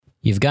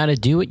You've got to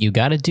do what you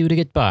got to do to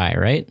get by,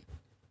 right?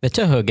 The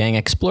Toho gang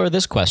explore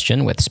this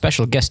question with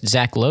special guest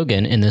Zach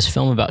Logan in this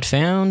film about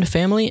found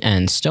family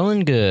and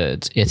stolen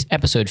goods. It's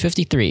episode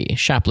 53,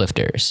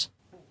 Shoplifters.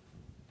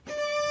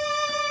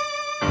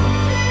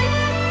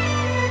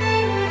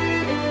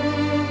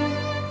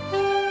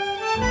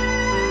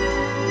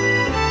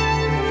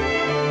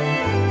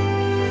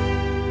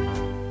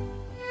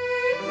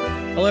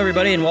 Hello,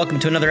 everybody, and welcome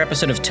to another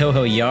episode of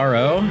Toho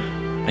Yaro.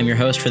 I'm your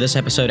host for this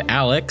episode,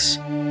 Alex,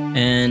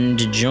 and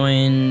I'm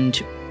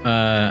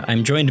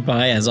joined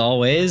by, as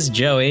always,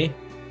 Joey.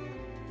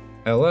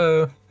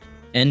 Hello.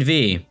 And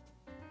V.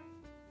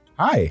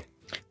 Hi.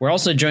 We're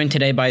also joined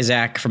today by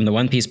Zach from the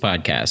One Piece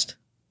podcast.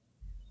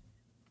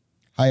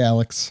 Hi,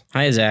 Alex.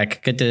 Hi,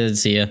 Zach. Good to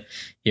see you.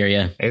 Hear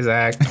you. Hey,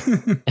 Zach.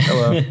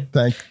 Hello.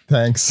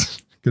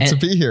 Thanks. Good to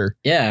be here.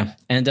 Yeah,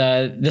 and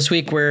this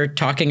week we're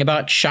talking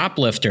about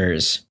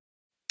Shoplifters.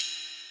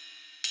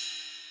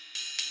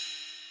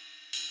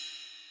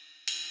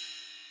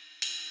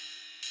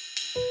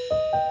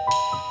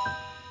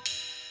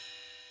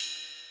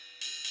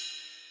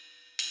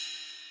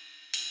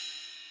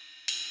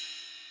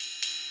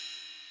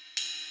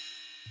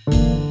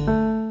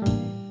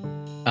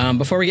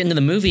 Before we get into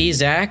the movie,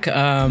 Zach,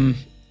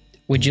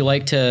 would you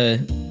like to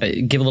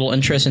give a little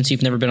intro since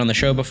you've never been on the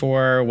show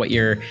before, what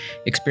your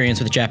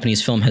experience with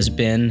Japanese film has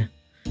been,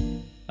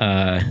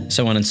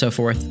 so on and so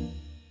forth?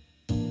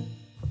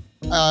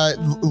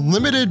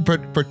 Limited,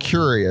 but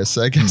curious,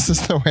 I guess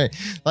is the way.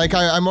 Like,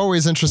 I'm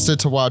always interested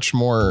to watch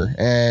more,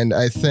 and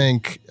I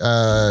think,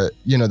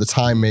 the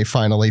time may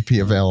finally be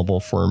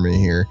available for me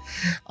here.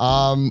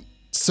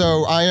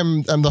 So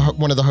I'm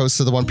one of the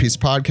hosts of the One Piece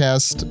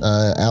podcast.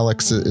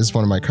 Alex is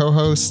one of my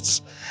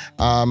co-hosts.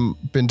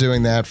 Been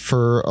doing that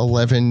for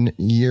 11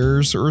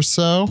 years or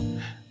so.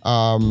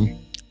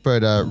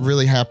 But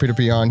really happy to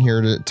be on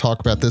here to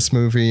talk about this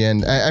movie.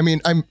 And I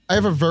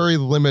have a very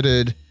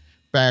limited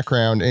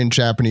background in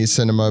Japanese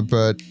cinema,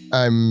 but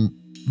I'm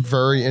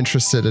very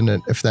interested in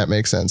it, if that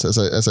makes sense,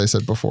 as I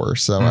said before.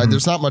 So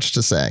there's not much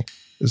to say,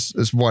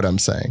 is what I'm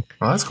saying.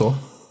 Well, that's cool.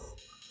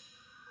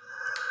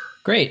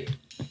 Great.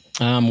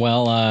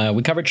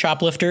 We covered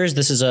Shoplifters.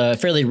 This is a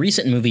fairly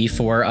recent movie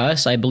for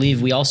us. I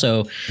believe we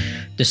also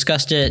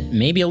discussed it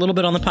maybe a little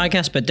bit on the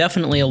podcast, but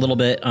definitely a little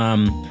bit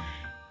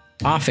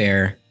off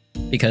air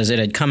because it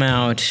had come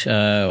out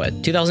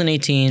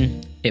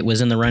 2018. It was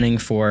in the running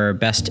for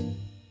Best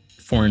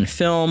Foreign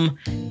Film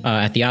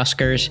at the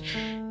Oscars,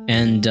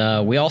 and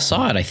we all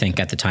saw it, I think,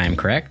 at the time,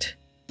 correct?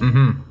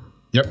 Mm-hmm.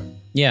 Yep.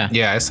 Yeah.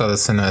 Yeah, I saw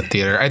this in a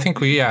theater. I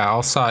think we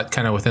all saw it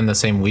kind of within the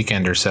same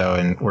weekend or so,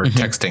 and we're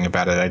texting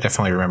about it. I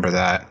definitely remember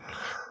that.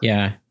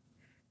 Yeah.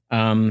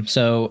 I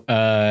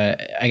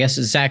guess,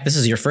 Zach, this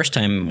is your first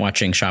time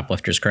watching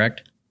Shoplifters,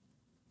 correct?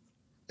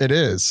 It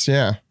is,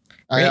 yeah.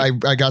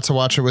 I got to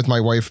watch it with my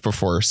wife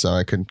before, so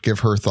I could give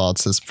her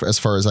thoughts as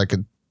far as I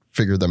could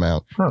figure them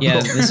out.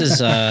 Yeah, this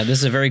is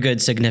a very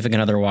good significant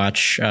other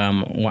watch. I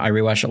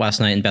rewatched it last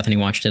night, and Bethany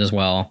watched it as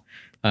well.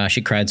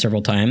 She cried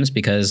several times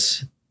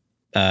because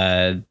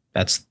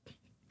that's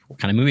what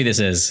kind of movie this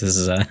is. This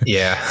is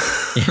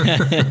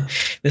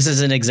this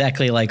isn't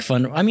exactly like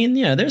fun. I mean,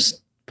 yeah, there's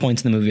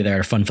points in the movie that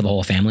are fun for the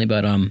whole family,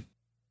 but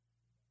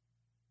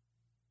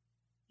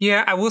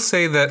yeah, I will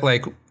say that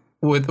like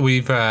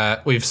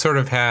we've sort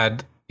of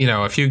had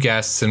a few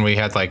guests, and we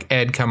had like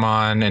Ed come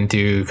on and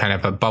do kind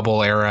of a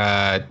bubble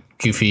era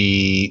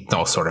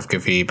sort of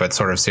goofy, but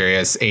sort of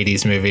serious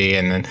 80s movie.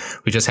 And then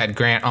we just had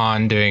Grant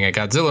on doing a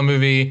Godzilla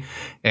movie.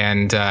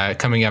 And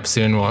coming up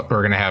soon, we're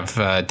going to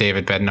have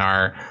David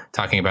Bednar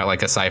talking about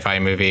like a sci-fi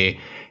movie.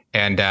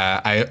 And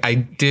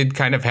I did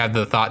kind of have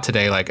the thought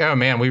today, like, oh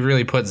man, we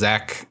really put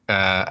Zach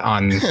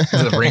on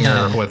the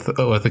ringer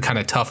with a kind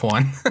of tough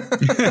one.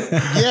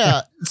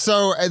 Yeah.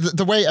 So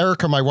the way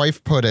Erica, my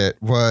wife, put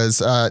it was,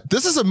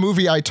 this is a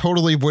movie I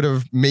totally would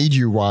have made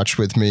you watch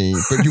with me,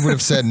 but you would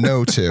have said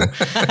no to.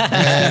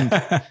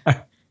 And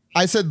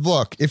I said,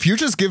 look, if you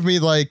just give me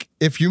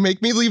if you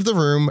make me leave the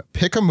room,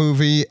 pick a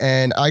movie,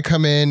 and I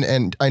come in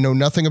and I know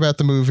nothing about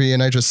the movie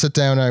and I just sit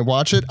down and I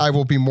watch it, I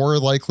will be more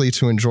likely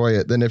to enjoy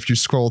it than if you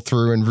scroll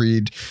through and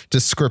read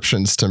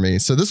descriptions to me.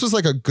 So this was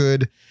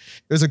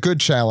a good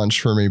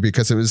challenge for me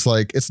because it was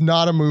it's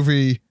not a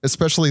movie,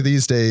 especially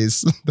these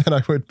days, that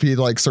I would be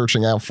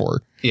searching out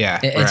for. Yeah,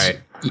 right.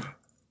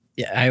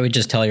 Yeah, I would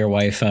just tell your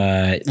wife,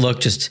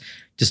 look, just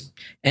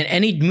and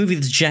any movie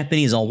that's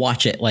Japanese, I'll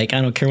watch it. I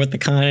don't care what the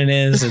content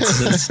is. If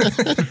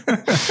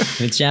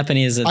it's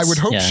Japanese, I would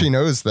hope she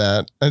knows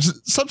that.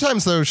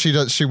 Sometimes though,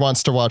 she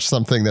wants to watch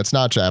something that's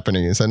not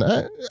Japanese, and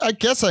I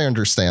guess I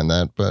understand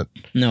that. But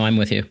no, I'm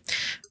with you.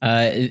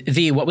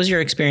 V, what was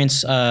your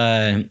experience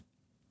when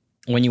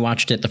you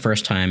watched it the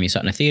first time? You saw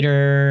it in a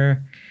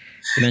theater?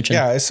 You mentioned.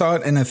 Yeah, I saw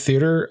it in a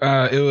theater.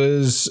 It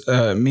was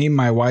me,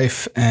 my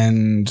wife,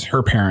 and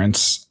her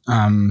parents.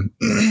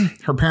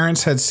 Her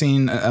parents had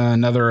seen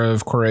another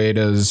of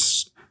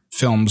Koreeda's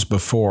films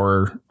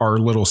before, Our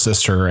Little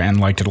Sister,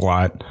 and liked it a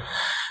lot.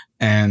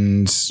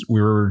 And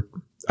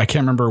I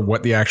can't remember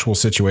what the actual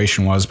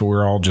situation was, but we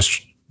were all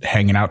just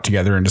hanging out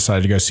together and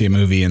decided to go see a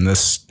movie, and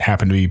this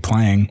happened to be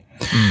playing.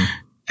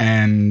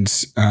 And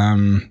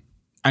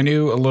I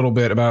knew a little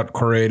bit about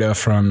Correia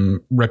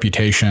from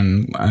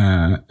Reputation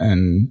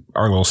and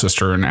Our Little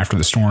Sister and After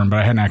the Storm, but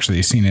I hadn't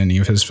actually seen any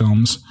of his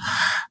films.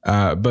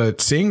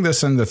 But seeing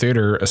this in the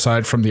theater,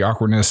 aside from the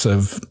awkwardness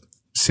of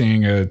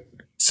seeing a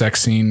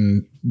sex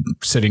scene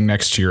sitting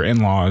next to your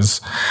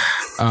in-laws,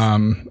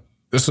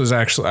 this was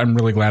actually, I'm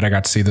really glad I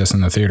got to see this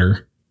in the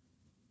theater.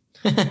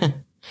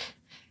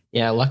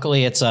 Yeah,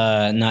 luckily it's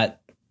not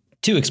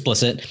too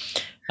explicit.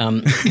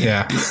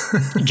 Yeah.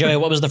 Joey,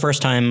 what was the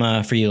first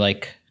time for you?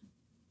 Like,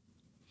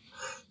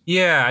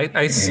 yeah,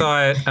 I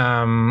saw it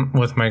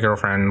with my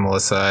girlfriend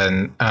Melissa,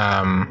 and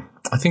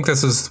I think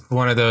this is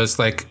one of those,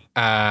 like,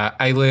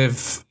 I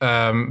live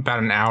about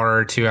an hour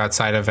or two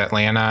outside of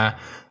Atlanta,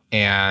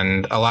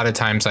 and a lot of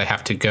times I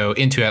have to go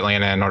into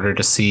Atlanta in order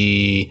to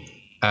see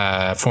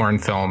foreign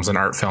films and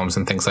art films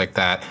and things like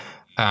that.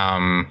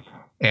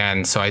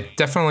 And so I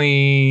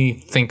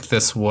definitely think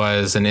this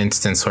was an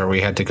instance where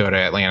we had to go to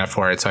Atlanta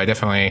for it. So I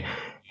definitely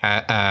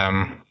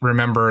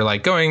remember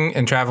like going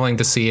and traveling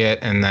to see it,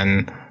 and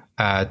then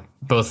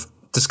both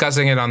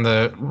discussing it on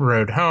the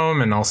road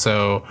home and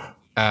also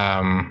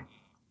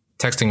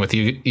texting with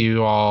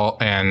you all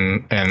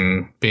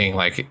and being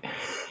like,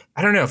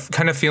 I don't know,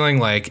 kind of feeling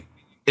like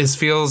this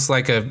feels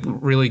like a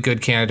really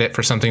good candidate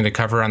for something to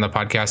cover on the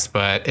podcast,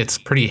 but it's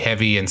pretty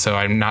heavy. And so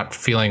I'm not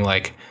feeling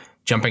like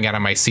jumping out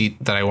of my seat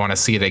that I want to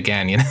see it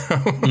again, you know?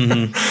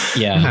 Mm-hmm.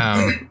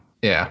 Yeah.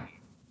 Yeah.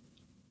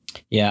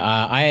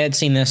 Yeah. I had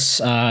seen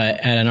this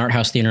at an art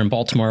house theater in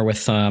Baltimore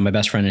with my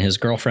best friend and his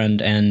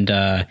girlfriend. And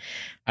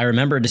I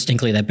remember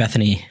distinctly that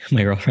Bethany,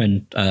 my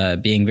girlfriend,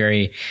 being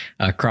very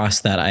cross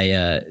that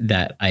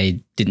I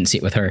didn't see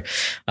it with her.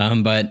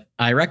 But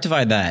I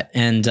rectified that.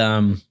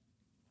 And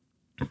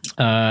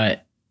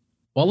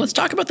well, let's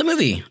talk about the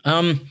movie.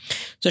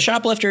 So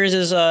Shoplifters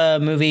is a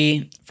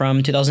movie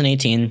from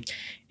 2018.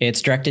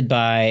 It's directed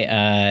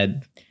by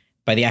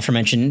the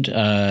aforementioned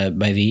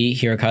by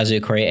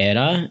Hirokazu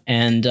Koreeda,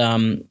 and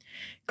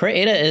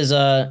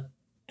Koreeda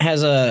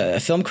has a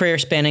film career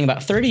spanning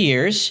about 30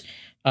 years.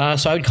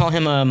 So I would call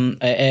him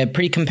a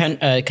pretty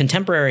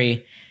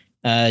contemporary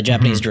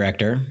Japanese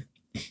director,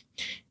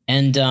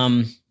 and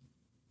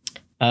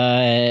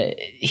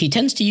he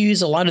tends to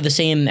use a lot of the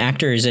same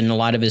actors in a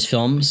lot of his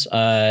films.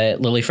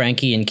 Lily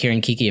Frankie and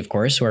Kieran Kiki, of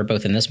course, who are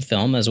both in this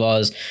film, as well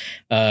as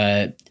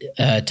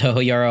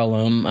Toho Yaro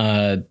alum,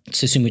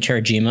 Susumu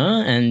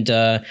Terajima, and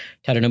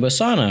Tadanobu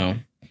Asano.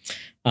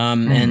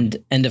 And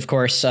of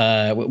course,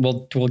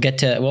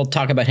 we'll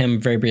talk about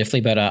him very briefly,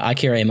 but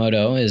Akira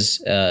Emoto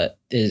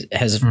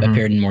has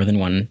appeared in more than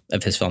one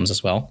of his films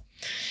as well.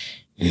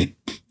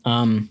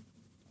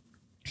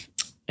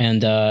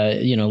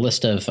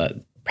 List of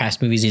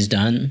past movies he's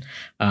done.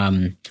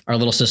 Our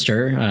Little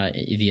Sister,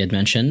 Evie had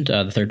mentioned,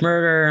 The Third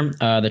Murder,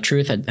 The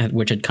Truth,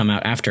 which had come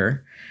out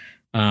after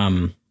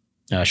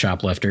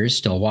Shoplifters,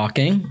 Still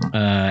Walking,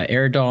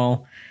 Air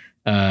Doll,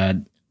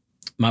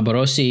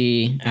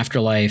 Maborosi,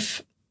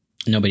 Afterlife,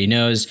 Nobody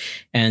Knows,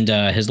 and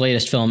his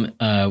latest film,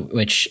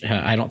 which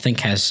I don't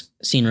think has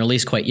seen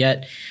release quite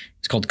yet,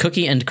 it's called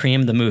Cookie and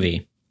Cream, the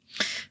Movie.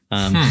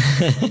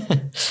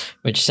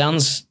 Which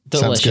sounds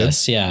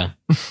delicious. Yeah.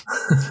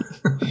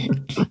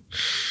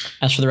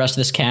 As for the rest of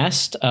this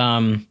cast,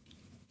 I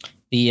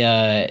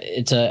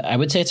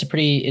would say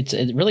it's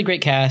a really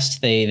great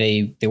cast.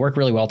 They work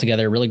really well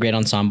together. Really great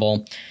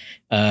ensemble.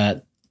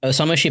 Osamu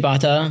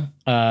Shibata,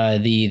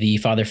 the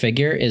father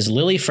figure, is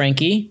Lily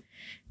Frankie,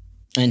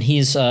 and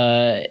he's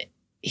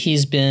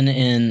been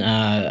in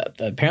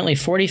apparently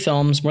 40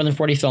 films, more than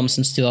 40 films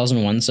since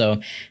 2001.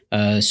 So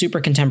super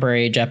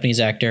contemporary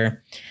Japanese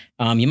actor.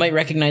 You might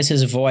recognize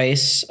his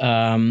voice. He's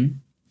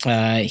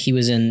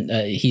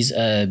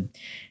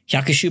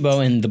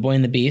Hyakushubo in The Boy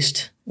and the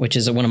Beast, which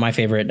is one of my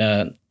favorite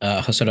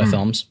Hosoda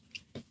films.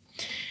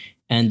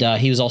 And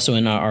he was also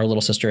in Our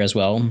Little Sister as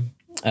well.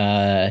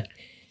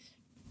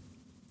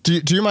 Do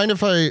you mind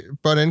if I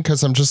butt in?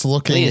 Because I'm just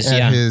looking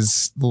at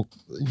his.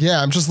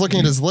 Yeah, I'm just looking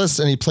at his list,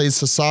 and he plays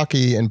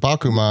Sasaki in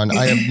Bakuman.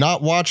 I have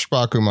not watched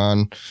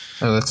Bakuman.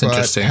 Oh, that's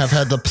interesting. I've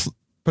had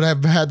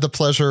the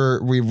pleasure.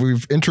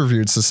 We've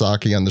interviewed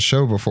Sasaki on the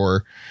show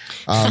before,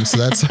 so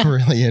that's a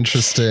really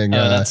interesting.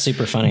 Oh, that's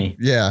super funny.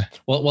 Yeah.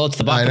 Well, it's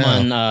the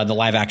Bakuman, the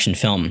live action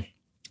film,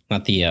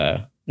 not the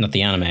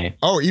anime.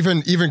 Oh,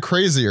 even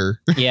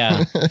crazier.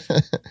 Yeah.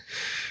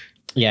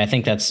 Yeah, I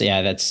think it's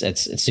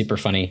super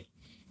funny.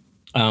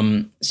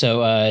 The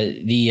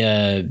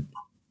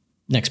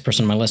next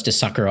person on my list is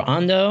Sakura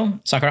Ando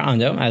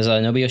as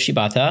Nobuo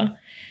Shibata.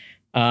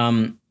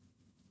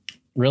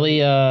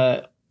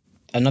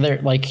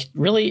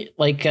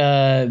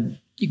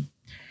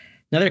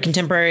 Another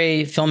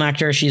contemporary film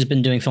actor. She's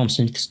been doing films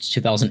since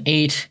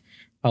 2008,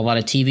 a lot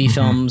of TV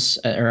films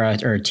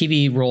or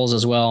TV roles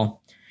as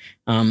well.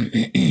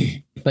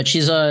 But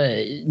she's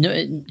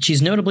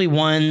notably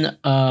won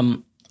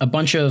a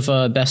bunch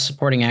of Best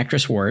Supporting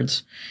Actress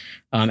awards.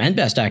 And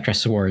Best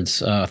Actress awards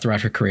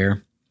throughout her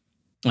career,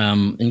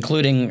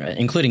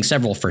 including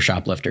several for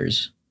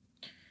Shoplifters.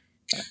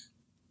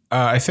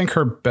 I think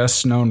her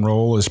best known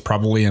role is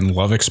probably in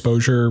Love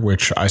Exposure,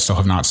 which I still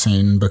have not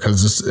seen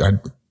because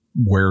I'm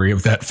wary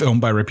of that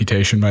film by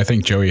reputation, but I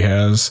think Joey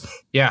has.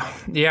 Yeah,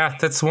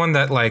 that's one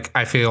that like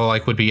I feel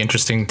like would be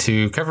interesting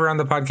to cover on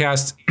the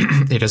podcast.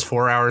 It is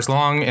 4 hours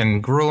long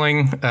and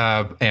grueling,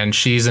 and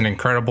she's an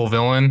incredible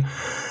villain.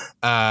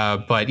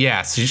 But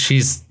yeah,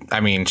 she's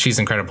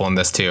incredible in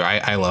this too.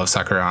 I love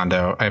Sakura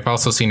Ando. I've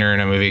also seen her in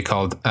a movie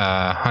called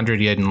 100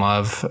 Yet in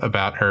Love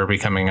about her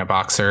becoming a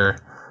boxer.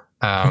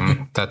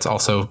 That's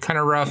also kind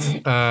of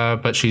rough,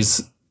 but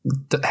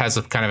has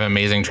a kind of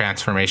amazing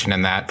transformation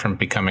in that, from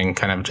becoming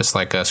kind of just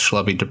like a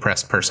schlubby,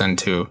 depressed person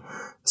to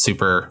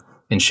super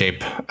in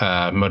shape,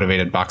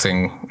 motivated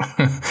boxing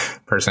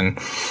person.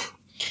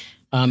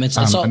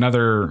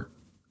 Another.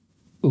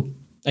 Ooh.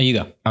 Oh, you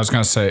go. I was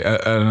going to say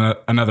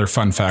another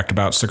fun fact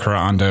about Sakura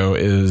Ando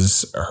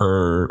is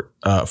her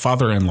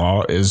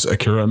father-in-law is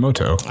Akira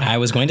Moto. I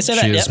was going to say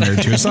that. She is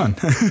married to his son.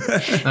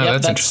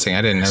 That's interesting.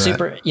 I didn't know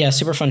that. Yeah,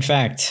 super fun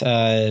fact.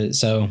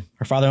 So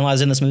her father-in-law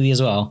is in this movie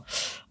as well.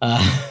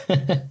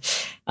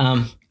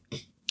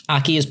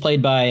 Aki is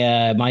played by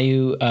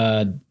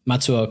Mayu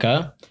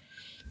Matsuoka,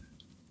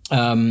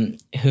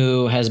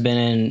 who has been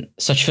in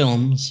such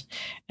films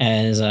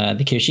as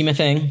The Kirishima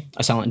Thing,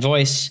 A Silent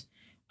Voice,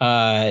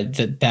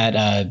 the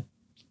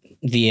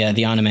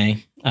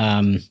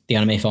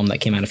anime film that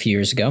came out a few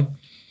years ago,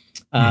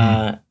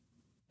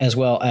 as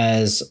well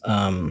as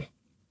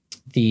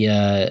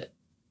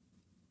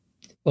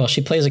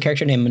she plays a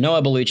character named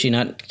Manoa Bellucci,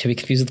 not to be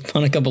confused with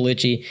Monica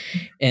Bellucci,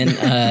 in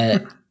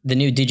the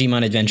new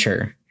Digimon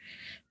Adventure,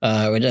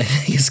 which I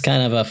think is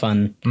kind of a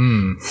fun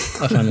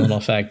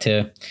little fact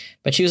too.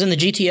 But she was in the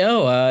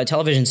GTO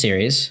television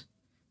series,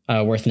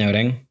 worth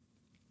noting.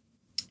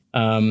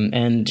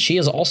 And she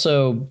has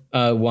also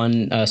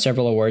won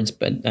several awards,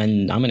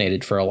 and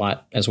nominated for a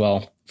lot as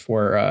well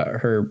for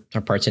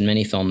her parts in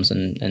many films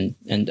and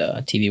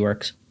TV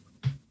works.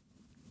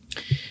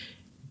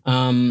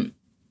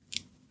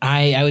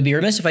 I would be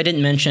remiss if I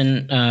didn't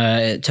mention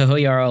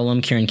Toho, Yaro,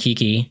 alum Kieran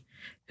Kiki,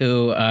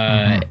 who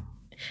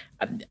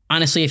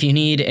honestly, if you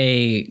need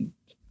a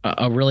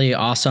really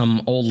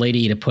awesome old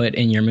lady to put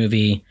in your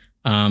movie,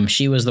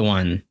 she was the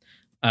one.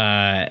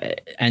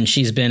 And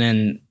she's been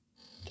in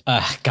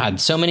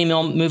so many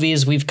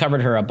movies. We've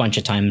covered her a bunch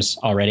of times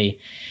already.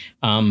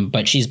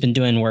 But she's been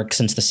doing work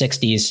since the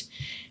 60s.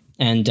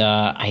 And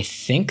I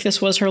think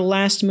this was her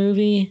last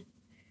movie.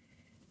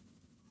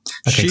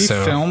 She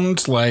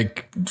filmed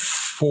like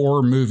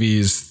 4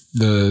 movies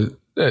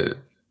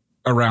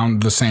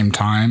around the same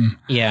time.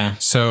 Yeah.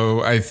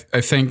 So I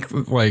think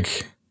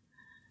like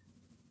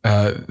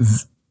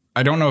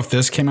I don't know if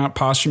this came out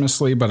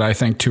posthumously, but I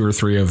think 2 or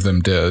 3 of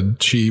them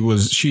did. She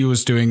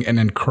was doing an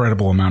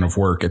incredible amount of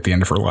work at the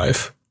end of her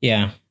life.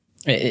 Yeah.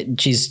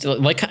 She's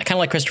like kind of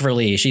like Christopher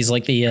Lee. She's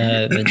like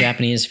the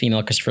Japanese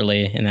female Christopher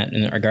Lee in that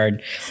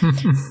regard.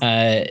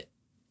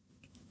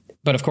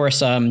 But of course,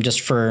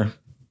 just for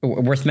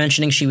worth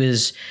mentioning, she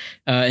was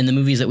in the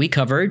movies that we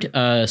covered,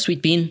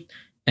 Sweet Bean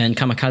and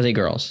Kamikaze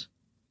Girls.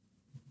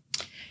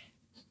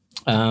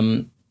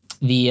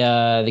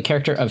 The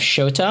character of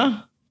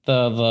Shota,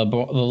 the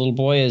little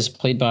boy, is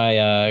played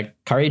by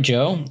Kari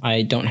Joe.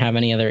 I don't have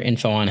any other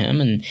info on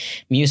him. And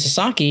Miyu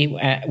Sasaki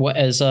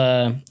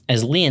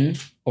as Lin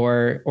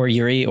or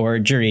Yuri or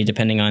Juri,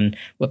 depending on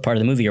what part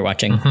of the movie you're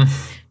watching.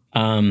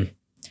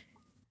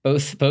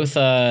 Both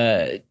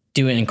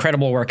do an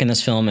incredible work in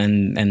this film,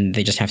 and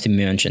they just have to be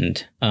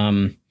mentioned.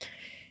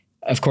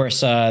 Of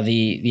course,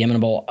 the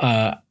eminent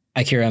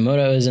Akira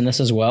Moto is in this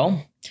as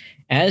well,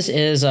 as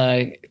is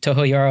Toho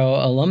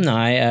Yaro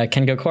alumni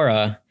Ken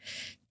Gokora.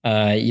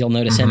 You'll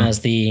notice him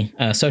as the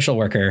social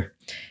worker.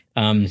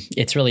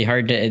 It's really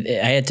hard I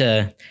had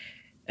to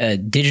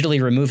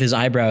digitally remove his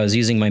eyebrows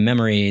using my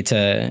memory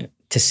to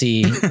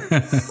see.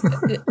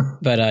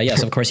 But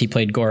yes, of course, he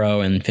played Goro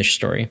in Fish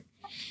Story.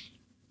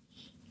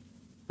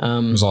 He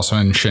was also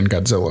in Shin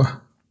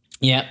Godzilla.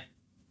 Yeah.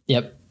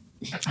 Yep.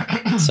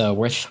 So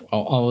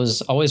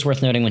always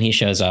worth noting when he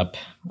shows up.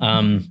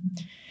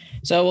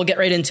 So we'll get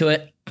right into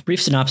it.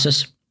 Brief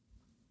synopsis.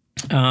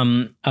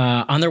 On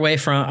their way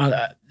from,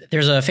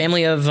 there's a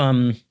family of,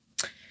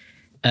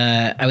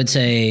 I would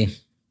say,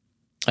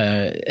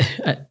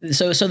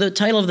 so the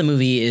title of the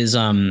movie is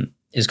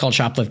called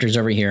Shoplifters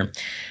over here,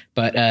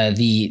 but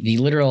the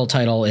literal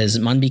title is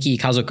Manbiki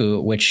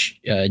Kazoku,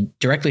 which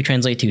directly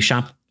translates to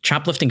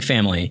shoplifting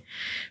family,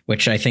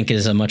 which I think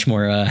is a much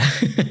more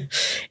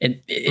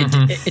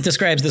it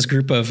describes this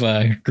group of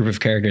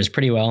characters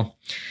pretty well.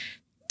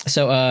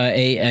 So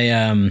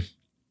a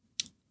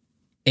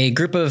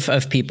group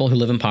of people who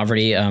live in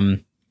poverty,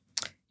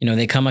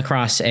 they come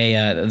across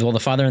the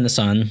father and the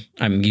son,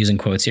 I'm using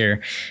quotes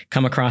here,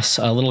 come across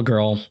a little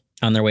girl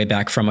on their way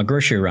back from a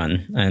grocery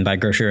run. And by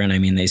grocery run, I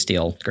mean they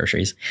steal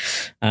groceries.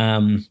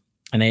 And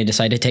they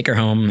decide to take her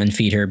home and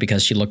feed her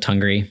because she looked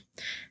hungry.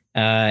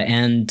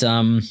 And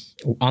on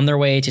their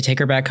way to take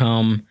her back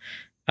home,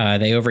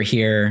 they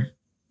overhear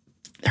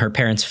her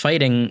parents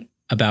fighting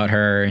about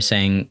her,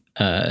 saying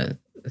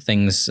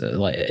things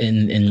like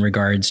in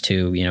regards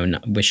to,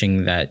 not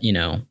wishing that,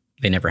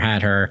 they never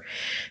had her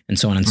and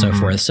so on and so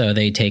forth. So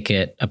they take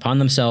it upon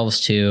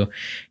themselves to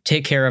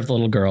take care of the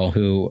little girl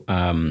who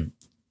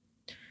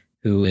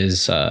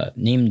is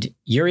named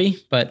Yuri.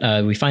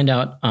 But we find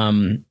out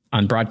on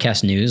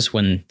broadcast news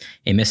when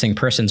a missing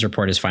persons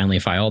report is finally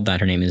filed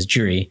that her name is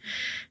Juri.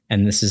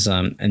 And this is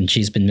and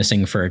she's been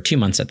missing for 2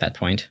 months at that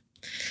point.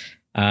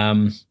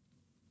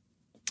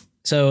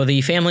 So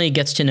the family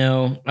gets to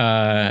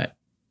know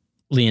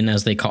Lynn,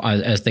 as they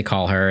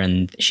call her,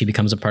 and she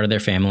becomes a part of their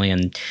family.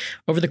 And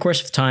over the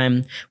course of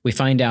time, we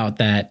find out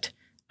that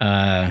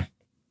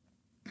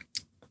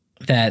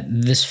that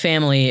this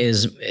family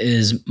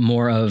is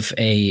more of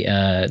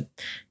a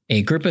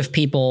group of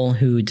people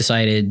who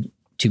decided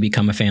to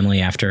become a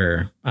family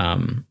after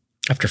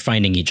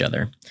finding each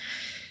other.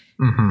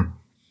 Mm-hmm.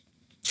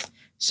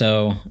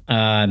 So,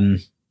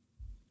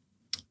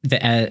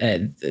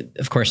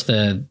 of course,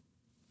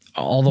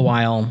 all the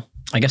while,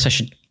 I guess I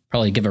should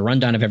probably give a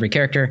rundown of every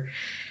character.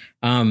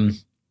 So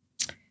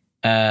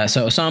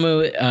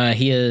Osamu,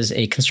 he is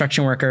a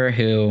construction worker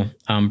who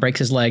breaks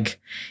his leg.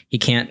 He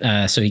can't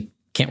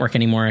work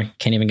anymore.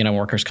 Can't even get on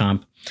workers'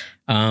 comp.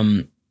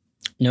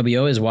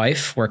 Nobuo, his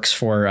wife, works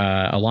for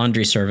a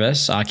laundry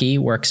service. Aki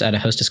works at a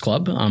hostess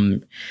club.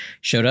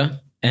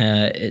 Shota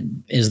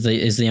is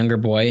the younger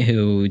boy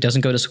who doesn't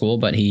go to school,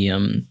 but he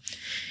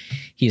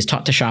is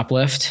taught to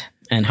shoplift.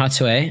 And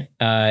Hatsue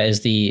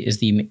is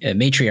the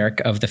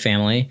matriarch of the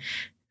family,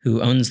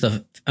 who owns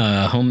the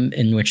home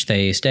in which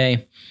they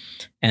stay,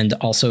 and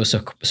also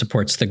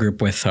supports the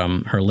group with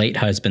her late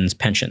husband's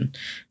pension.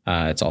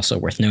 It's also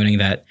worth noting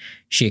that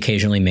she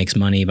occasionally makes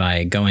money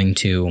by going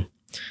to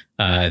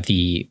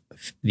the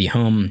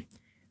home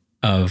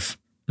of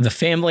the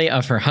family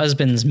of her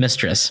husband's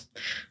mistress,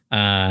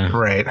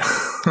 right?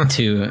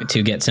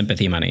 to get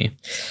sympathy money.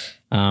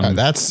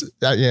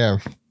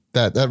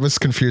 That was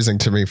confusing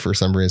to me for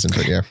some reason,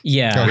 but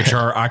yeah. Which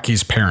are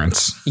Aki's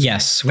parents.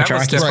 Yes, that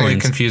was definitely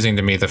confusing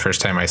to me the first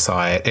time I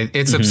saw it.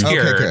 It's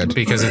obscure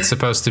because it's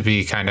supposed to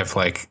be kind of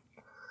like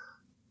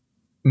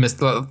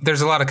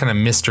there's a lot of kind of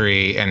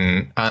mystery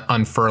and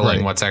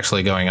unfurling what's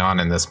actually going on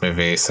in this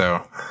movie.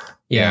 So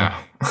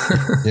yeah.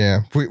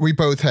 We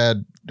both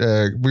had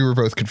we were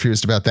both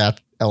confused about that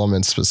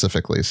element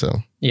specifically. So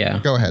yeah,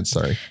 go ahead.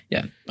 Sorry.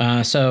 Yeah.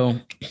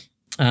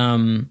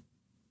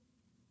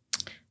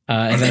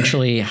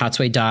 Eventually,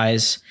 Hatsue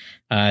dies.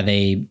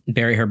 They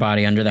bury her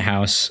body under the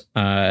house,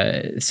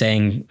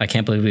 saying, "I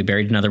can't believe we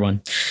buried another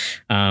one."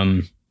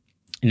 In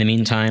the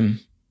meantime,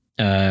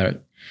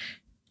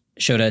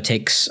 Shota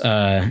takes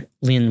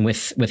Lin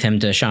with him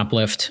to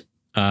shoplift.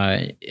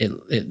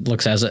 It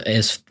looks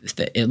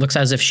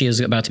as if she is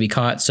about to be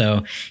caught,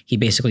 so he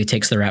basically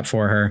takes the rap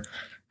for her.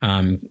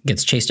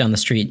 Gets chased down the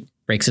street,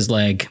 breaks his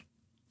leg,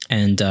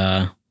 and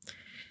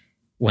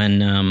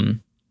when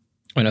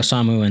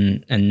Osamu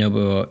and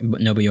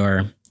Nobuo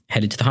are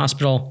headed to the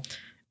hospital,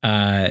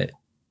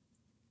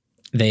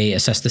 they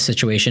assess the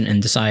situation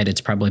and decide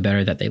it's probably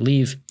better that they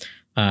leave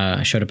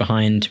Shota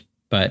behind.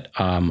 But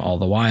all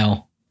the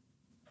while,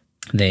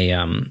 they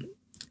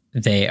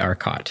are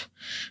caught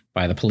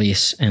by the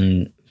police,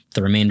 and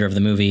the remainder of the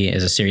movie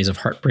is a series of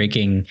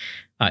heartbreaking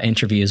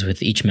interviews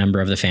with each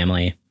member of the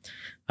family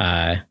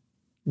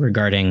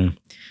regarding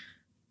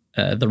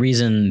the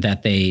reason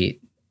that they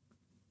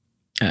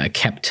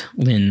kept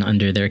Lin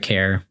under their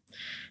care,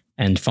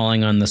 and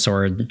falling on the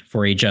sword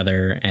for each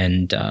other.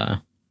 And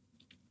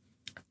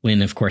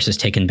Lin, of course, is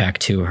taken back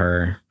to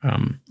her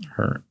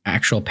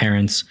actual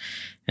parents,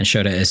 and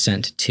Shota is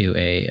sent to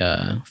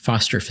a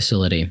foster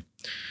facility.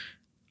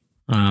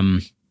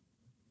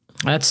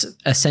 That's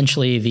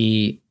essentially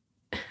the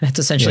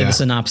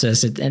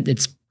synopsis.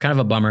 It's kind of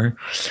a bummer,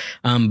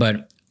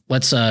 but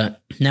let's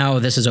now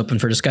this is open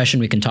for discussion.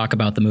 We can talk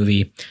about the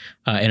movie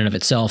in and of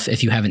itself.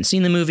 If you haven't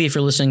seen the movie, if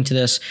you're listening to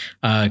this,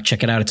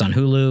 check it out. It's on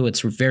Hulu. It's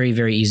very,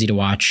 very easy to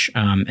watch.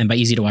 And by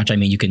easy to watch, I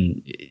mean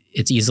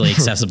it's easily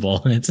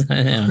accessible. It's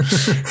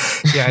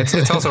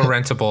it's also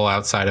rentable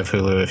outside of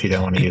Hulu if you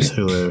don't want to use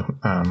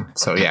Hulu.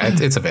 So yeah,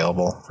 it's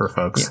available for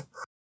folks. Yeah.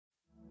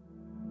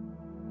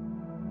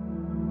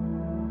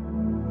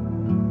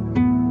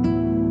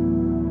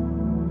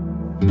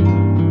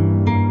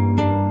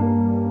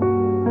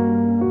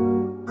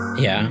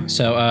 Yeah.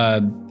 So,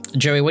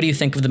 Joey, what do you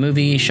think of the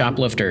movie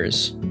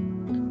Shoplifters?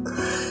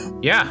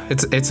 Yeah,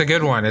 it's a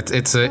good one.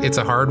 It's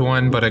a hard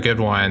one, but a good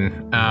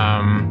one.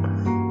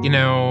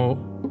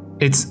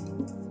 It's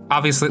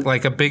obviously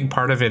like a big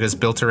part of it is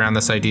built around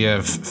this idea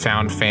of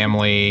found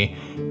family,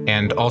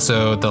 and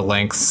also the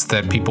lengths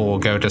that people will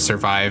go to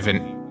survive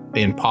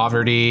in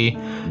poverty,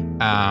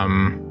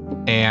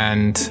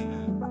 and.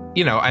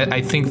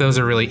 I think those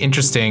are really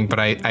interesting, but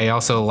I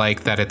also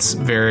like that it's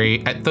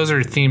those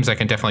are themes I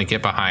can definitely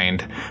get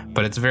behind,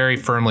 but it's very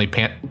firmly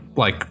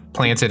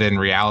planted in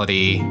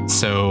reality.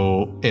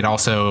 So it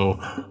also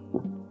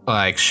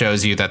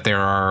shows you that there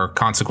are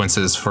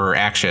consequences for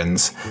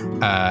actions,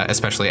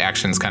 especially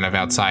actions kind of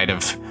outside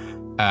of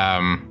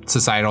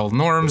societal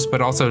norms,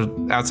 but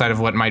also outside of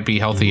what might be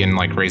healthy in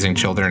like raising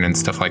children and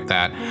stuff like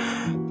that.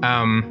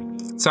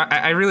 So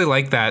I really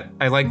like that.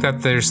 I like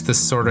that there's this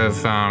sort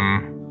of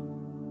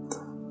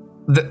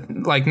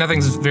like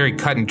nothing's very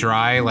cut and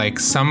dry. Like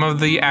some of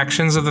the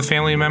actions of the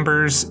family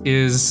members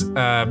is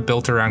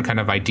built around kind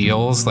of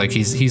ideals. Like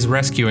he's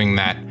rescuing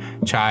that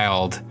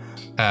child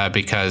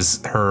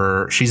because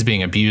she's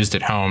being abused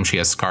at home. She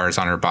has scars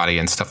on her body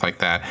and stuff like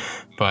that.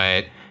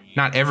 But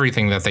not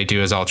everything that they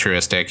do is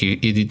altruistic.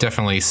 You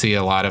definitely see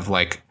a lot of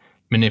like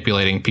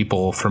manipulating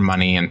people for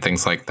money and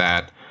things like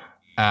that.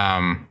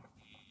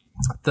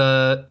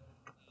 The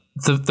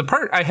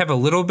part I have a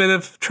little bit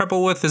of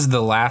trouble with is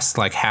the last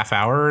like half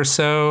hour or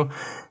so.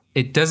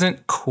 It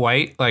doesn't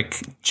quite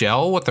like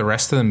gel with the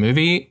rest of the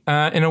movie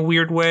in a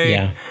weird way.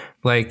 Yeah.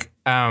 Like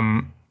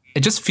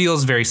it just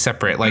feels very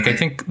separate. Like I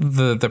think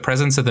the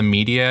presence of the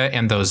media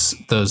and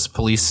those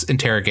police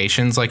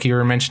interrogations, like you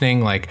were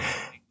mentioning, like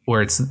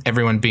where it's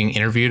everyone being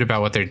interviewed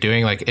about what they're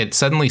doing, like it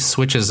suddenly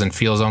switches and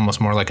feels almost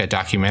more like a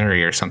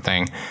documentary or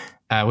something,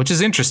 which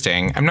is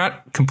interesting. I'm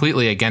not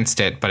completely against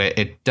it, but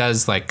it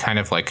does like kind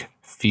of like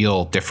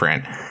feel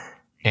different.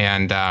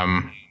 And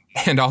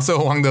also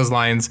along those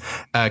lines,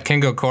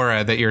 Kengo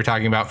Kora that you were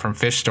talking about from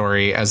Fish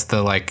Story as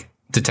the like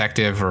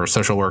detective or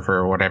social worker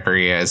or whatever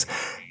he is,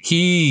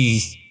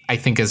 I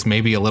think is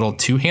maybe a little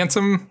too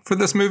handsome for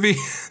this movie.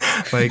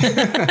 Like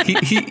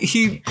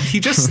he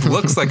just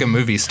looks like a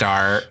movie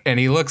star, and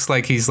he looks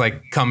like he's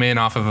like come in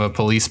off of a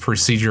police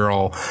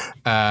procedural,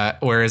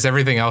 whereas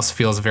everything else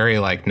feels very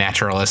like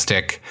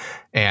naturalistic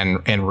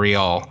and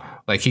real.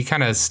 Like he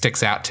kind of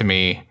sticks out to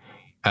me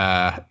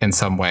in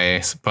some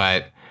ways,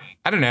 but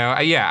I don't know.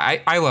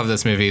 I love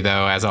this movie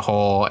though as a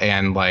whole,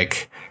 and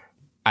like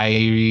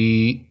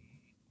kind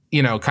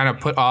of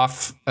put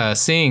off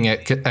seeing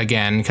it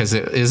again because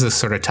it is a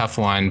sort of tough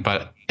one.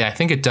 But I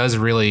think it does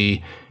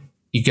really,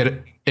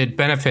 it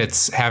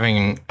benefits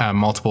having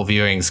multiple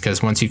viewings,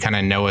 because once you kind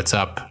of know what's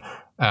up,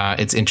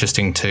 it's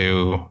interesting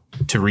to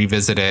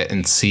revisit it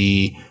and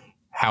see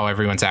how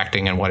everyone's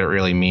acting and what it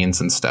really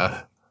means and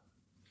stuff.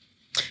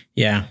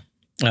 Yeah.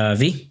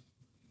 V?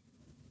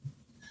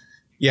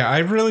 Yeah, I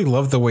really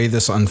love the way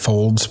this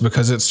unfolds,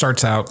 because it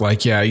starts out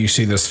like, you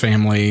see this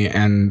family,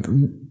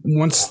 and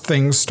once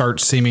things start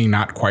seeming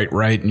not quite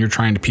right and you're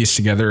trying to piece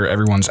together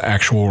everyone's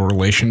actual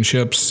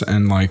relationships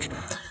and like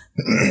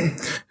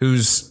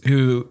whose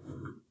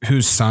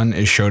son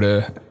is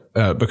Shota,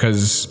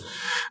 because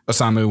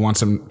Osamu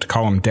wants him to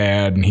call him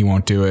dad and he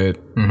won't do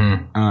it.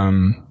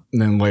 Mm-hmm.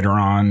 Then later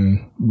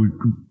on,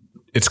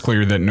 it's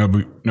clear that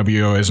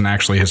Nobuo isn't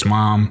actually his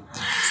mom.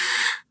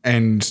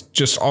 And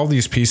just all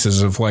these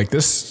pieces of like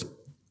this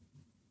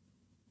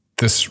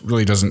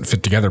really doesn't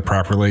fit together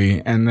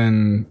properly. And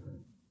then,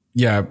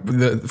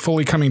 the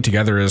fully coming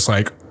together is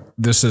like,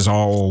 this is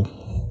all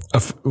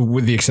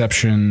with the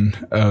exception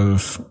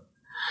of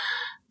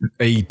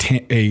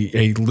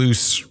a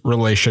loose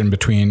relation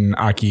between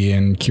Aki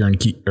and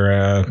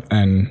Kiran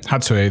and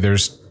Hatsue.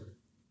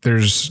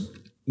 There's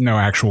no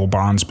actual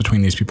bonds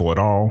between these people at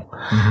all,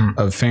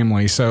 of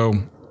family. So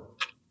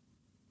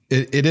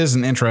it is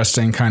an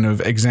interesting kind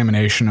of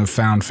examination of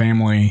found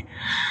family,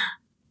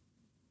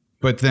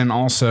 but then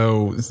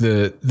also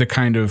the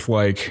kind of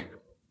like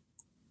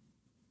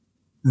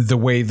the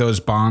way those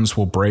bonds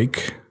will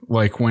break.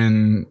 Like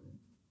when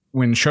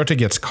Shota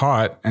gets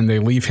caught and they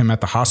leave him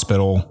at the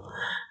hospital,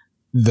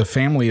 the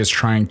family is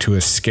trying to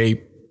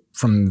escape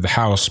from the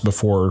house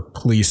before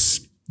police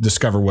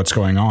discover what's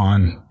going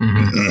on,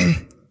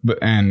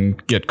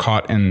 and get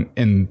caught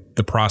in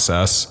the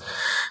process.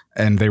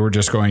 And they were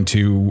just going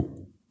to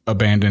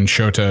abandon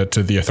Shota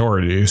to the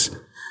authorities.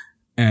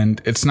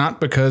 And it's not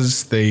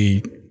because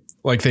they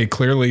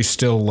clearly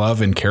still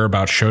love and care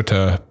about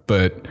Shota,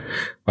 but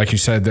like you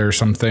said, there are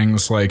some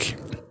things like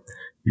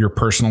your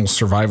personal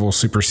survival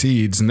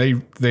supersedes, and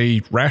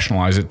they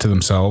rationalize it to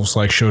themselves.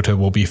 Like Shota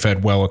will be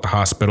fed well at the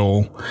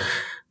hospital.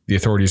 The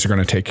authorities are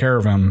going to take care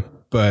of him,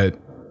 but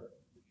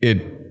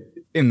in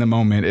the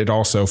moment, it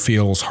also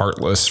feels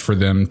heartless for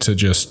them to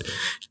just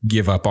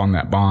give up on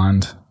that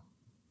bond.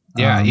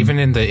 Yeah, even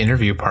in the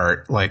interview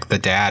part, like the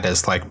dad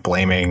is like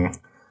blaming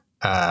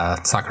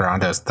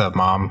Sakuranda's the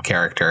mom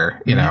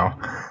character, you know,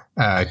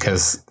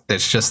 because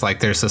it's just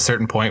like there's a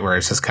certain point where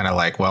it's just kind of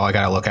like, well, I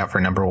got to look out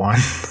for number one.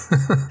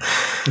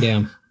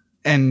 Yeah.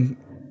 And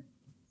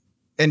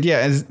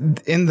yeah,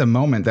 in the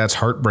moment, that's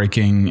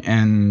heartbreaking.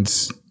 And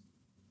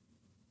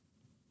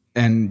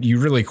you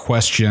really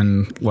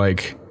question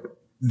like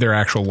their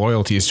actual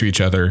loyalties to each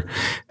other.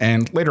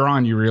 And later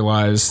on, you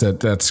realize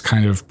that that's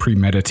kind of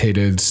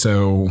premeditated.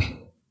 So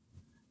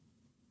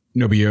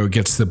Nobuo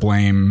gets the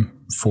blame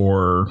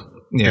for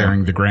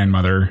burying the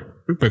grandmother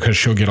because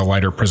she'll get a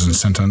lighter prison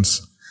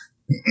sentence.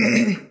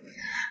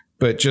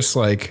 But just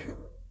like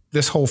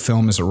this whole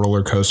film is a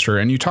roller coaster.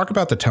 And you talk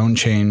about the tone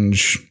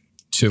change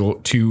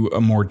to a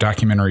more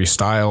documentary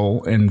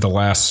style in the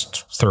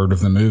last third of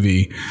the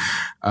movie.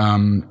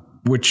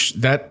 Which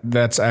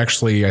that's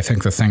actually, I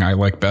think, the thing I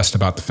like best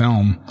about the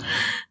film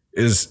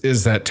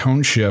is that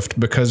tone shift,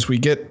 because we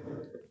get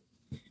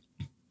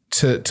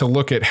to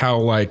look at how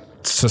like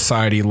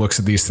society looks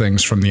at these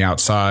things from the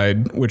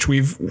outside, which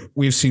we've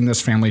seen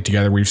this family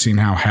together. We've seen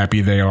how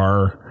happy they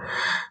are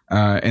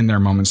in their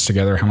moments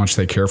together, how much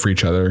they care for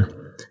each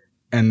other.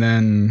 And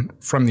then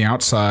from the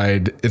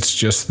outside, it's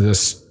just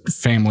this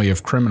family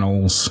of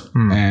criminals,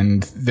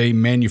 and they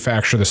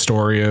manufacture the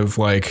story of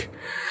like,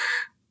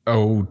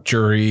 oh,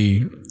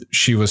 Jury,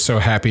 she was so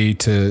happy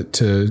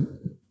to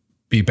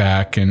be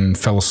back and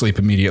fell asleep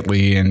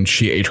immediately, and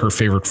she ate her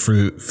favorite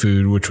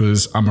food, which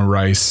was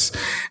rice,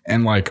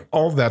 and like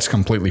all of that's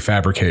completely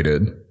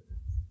fabricated.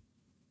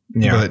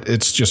 Yeah, but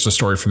it's just a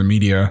story for the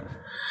media.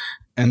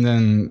 And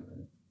then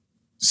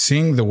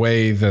seeing the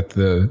way that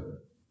the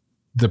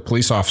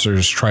police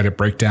officers try to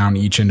break down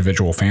each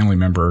individual family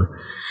member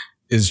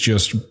is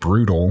just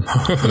brutal.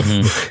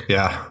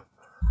 Yeah.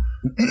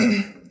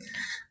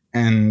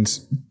 And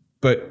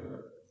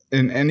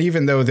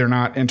even though they're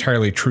not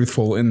entirely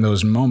truthful in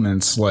those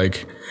moments,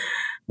 like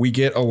we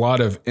get a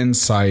lot of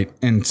insight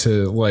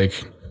into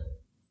like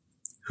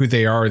who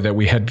they are that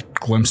we had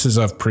glimpses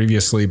of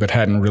previously, but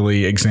hadn't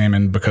really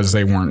examined because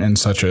they weren't in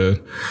such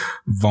a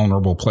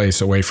vulnerable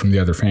place away from the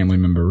other family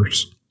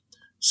members.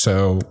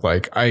 So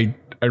like, I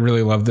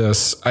really love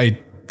this. I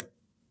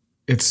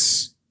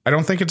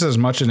don't think it's as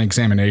much an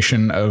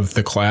examination of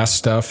the class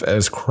stuff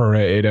as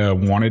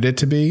Koreeda wanted it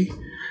to be.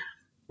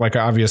 Like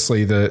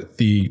obviously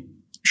the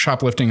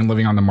shoplifting and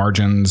living on the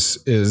margins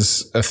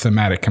is a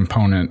thematic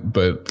component,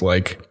 but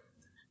like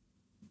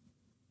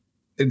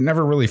it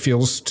never really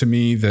feels to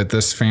me that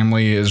this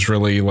family is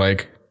really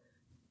like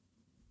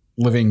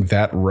living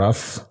that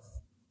rough.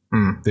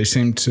 They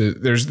seem to,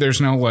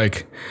 there's no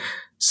like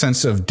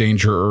sense of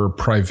danger or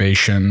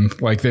privation.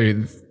 Like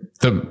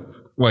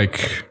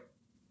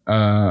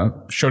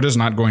Shota's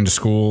not going to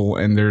school,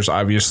 and there's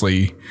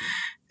obviously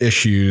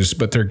issues,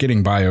 but they're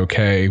getting by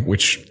okay,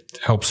 which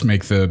helps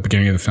make the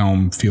beginning of the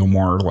film feel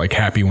more like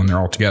happy when they're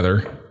all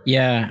together.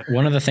 Yeah,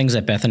 one of the things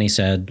that Bethany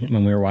said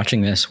when we were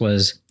watching this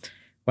was,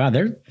 "Wow,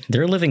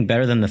 they're living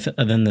better than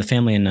the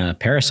family in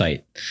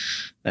Parasite."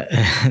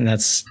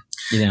 That's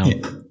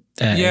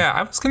yeah,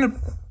 I was gonna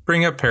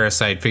bring up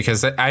Parasite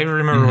because I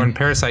remember when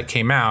Parasite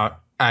came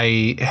out,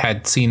 I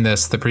had seen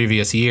this the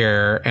previous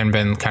year and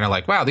been kind of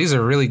like, wow, these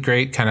are really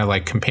great kind of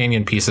like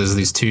companion pieces.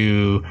 These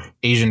two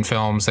Asian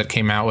films that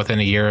came out within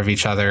a year of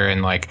each other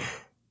and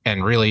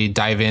really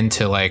dive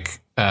into like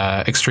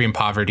extreme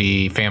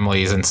poverty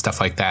families and stuff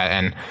like that.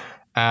 And,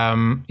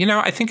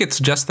 I think it's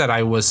just that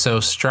I was so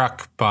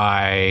struck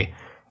by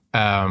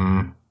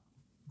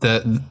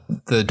the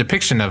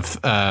depiction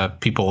of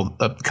people,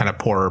 kind of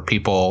poorer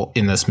people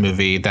in this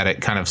movie, that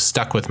it kind of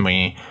stuck with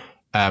me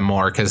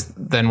more, because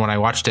then when I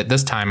watched it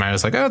this time, I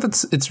was like, oh,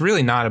 it's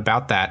really not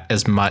about that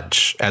as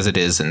much as it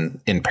is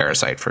in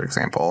Parasite, for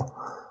example.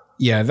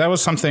 Yeah, that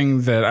was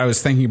something that I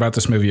was thinking about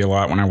this movie a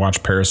lot when I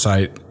watched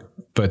Parasite,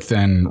 but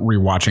then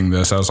rewatching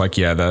this, I was like,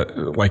 yeah,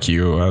 that, like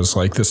you, I was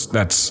like,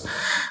 that's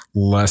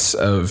less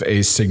of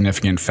a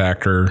significant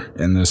factor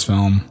in this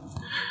film.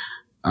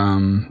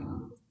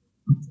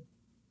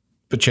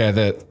 But yeah,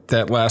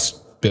 that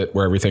last bit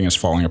where everything is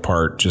falling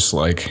apart, just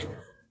like,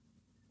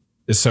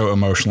 is so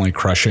emotionally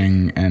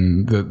crushing,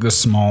 and the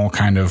small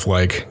kind of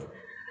like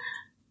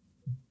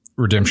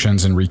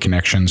redemptions and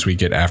reconnections we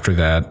get after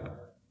that,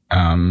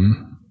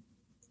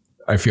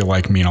 I feel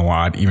like mean a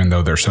lot, even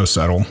though they're so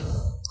subtle.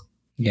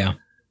 Yeah.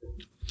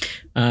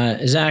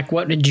 Zach,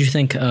 what did you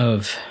think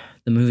of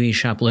the movie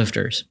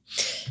Shoplifters?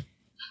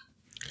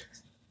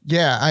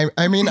 Yeah,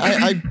 I mean,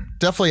 I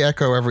definitely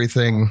echo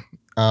everything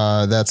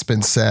that's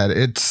been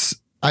said.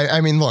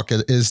 I mean, look,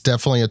 it is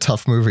definitely a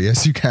tough movie,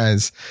 as you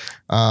guys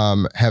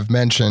have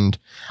mentioned.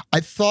 I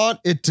thought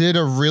it did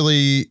a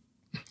really,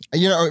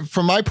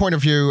 from my point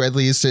of view, at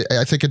least,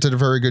 I think it did a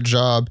very good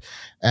job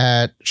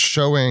at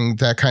showing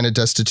that kind of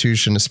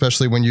destitution,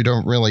 especially when you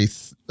don't really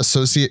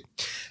associate.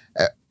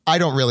 I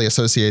don't really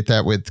associate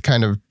that with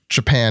kind of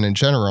Japan in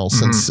general,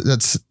 since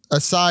that's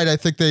aside. I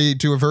think they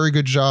do a very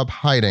good job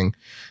hiding.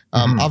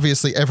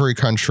 Obviously, every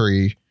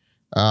country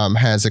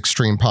has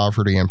extreme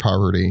poverty and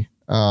poverty.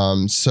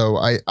 So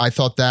I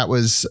thought that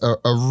was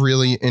a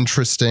really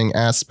interesting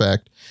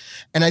aspect.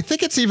 And I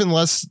think it's even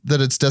less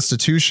that it's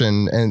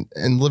destitution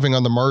and living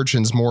on the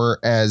margins, more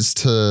as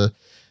to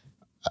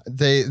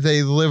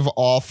they live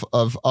off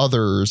of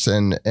others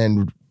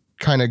and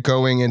kind of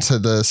going into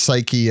the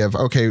psyche of,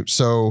 okay,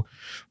 so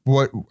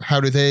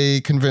how do they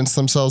convince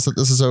themselves that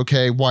this is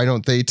okay? Why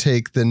don't they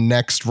take the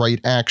next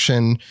right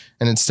action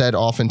and instead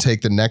often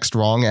take the next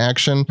wrong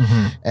action?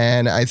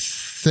 And I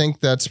think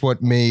that's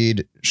what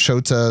made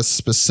Shota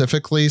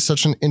specifically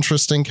such an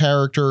interesting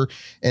character,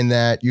 in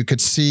that you could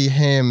see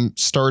him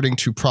starting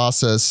to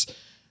process,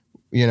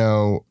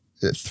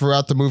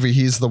 throughout the movie,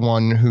 he's the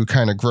one who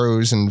kind of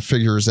grows and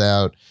figures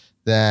out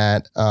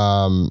that,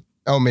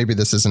 maybe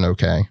this isn't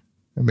okay.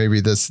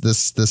 Maybe this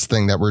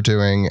thing that we're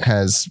doing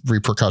has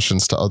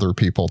repercussions to other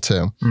people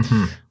too.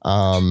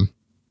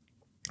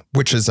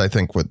 Which is, I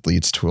think, what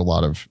leads to a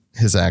lot of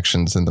his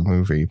actions in the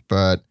movie.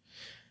 But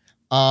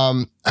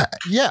I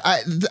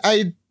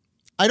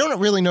don't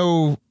really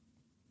know.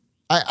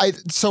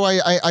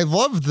 I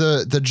love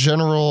the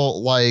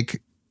general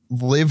like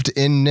lived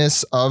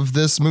inness of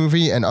this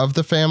movie and of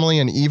the family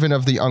and even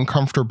of the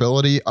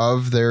uncomfortability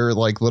of their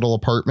like little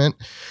apartment.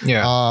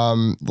 Yeah.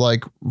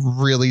 Like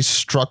really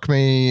struck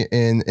me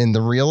in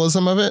the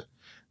realism of it.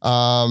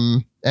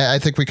 I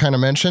think we kind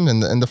of mentioned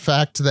and the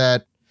fact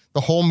that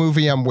the whole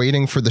movie I'm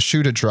waiting for the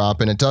shoe to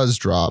drop and it does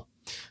drop.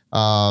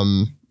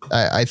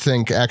 I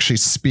think actually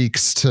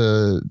speaks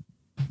to,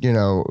 you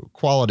know,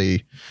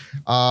 quality.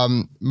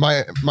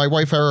 My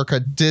wife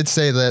Erica did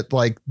say that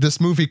like this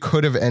movie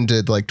could have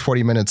ended like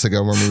 20 minutes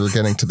ago when we were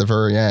getting to the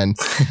very end.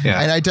 Yeah.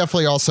 And I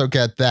definitely also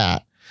get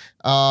that.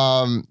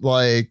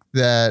 Like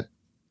that,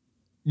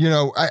 you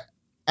know,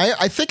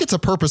 I think it's a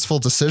purposeful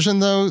decision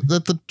though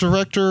that the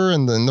director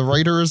and then the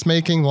writer is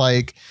making,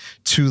 like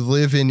to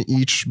live in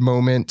each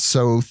moment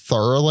so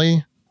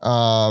thoroughly.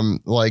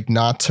 Like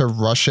not to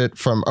rush it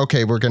from,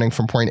 okay, we're getting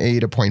from point A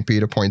to point B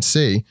to point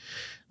C.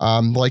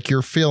 Like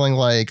you're feeling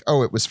like,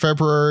 oh, it was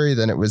February,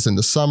 then it was in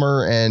the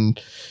summer. And,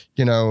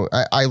 you know,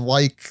 I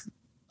like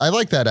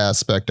that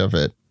aspect of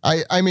it.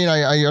 I mean,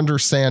 I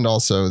understand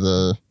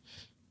also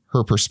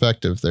her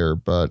perspective there,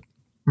 but,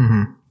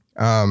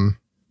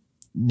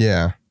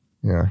 yeah.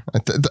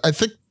 I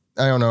think,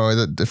 I don't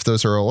know if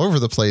those are all over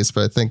the place,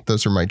 but I think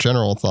those are my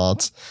general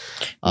thoughts.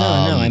 No,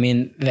 I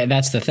mean,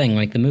 that's the thing.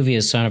 Like the movie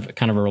is kind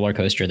of a roller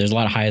coaster. There's a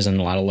lot of highs and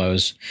a lot of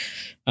lows.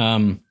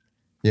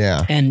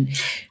 Yeah. And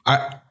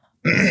oh,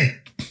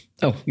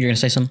 you're going to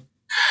say something?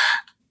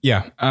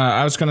 Yeah.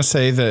 I was going to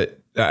say that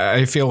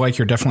I feel like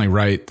you're definitely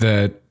right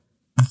that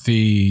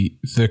the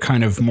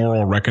kind of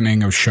moral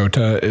reckoning of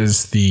Shota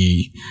is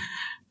the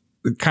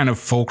kind of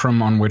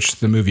fulcrum on which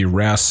the movie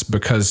rests,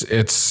 because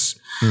it's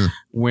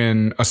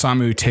when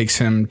Osamu takes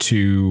him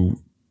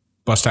to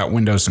bust out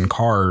windows in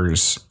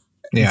cars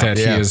he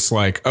is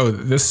like, oh,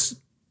 this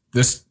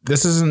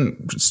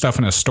isn't stuff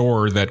in a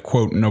store that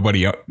quote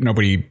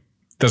nobody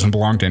doesn't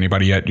belong to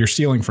anybody yet. You're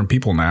stealing from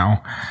people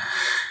now.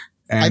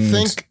 And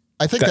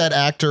I think that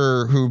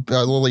actor who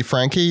Lily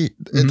Frankie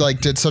like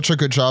did such a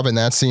good job in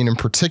that scene in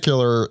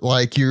particular.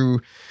 Like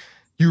you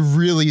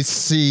really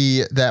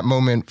see that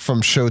moment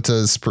from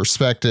Shota's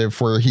perspective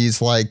where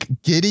he's like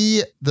giddy.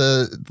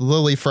 The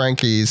Lily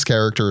Frankie's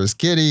character is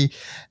giddy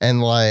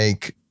and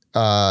like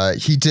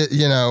he did,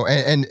 you know,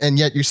 and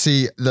yet you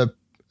see the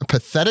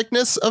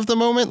patheticness of the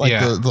moment, like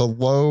the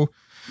low.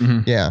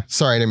 Yeah.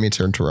 Sorry, I didn't mean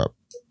to interrupt.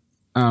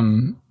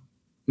 No,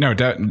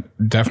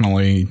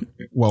 definitely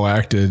well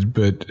acted,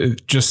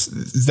 but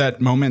just that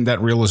moment,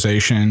 that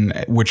realization,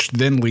 which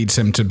then leads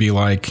him to be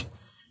like,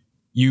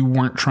 you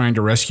weren't trying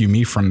to rescue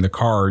me from the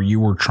car. You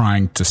were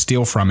trying to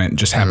steal from it and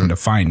just happened to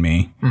find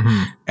me.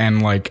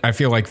 And like, I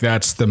feel like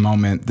that's the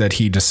moment that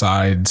he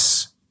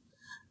decides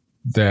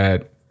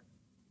that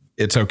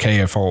it's okay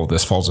if all of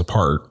this falls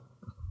apart.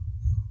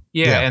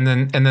 Yeah. And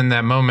then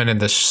that moment in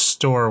the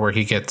store where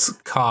he gets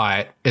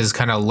caught is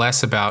kind of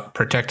less about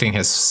protecting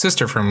his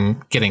sister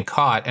from getting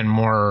caught and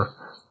more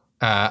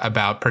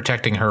about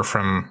protecting her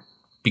from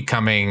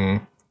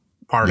becoming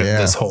part of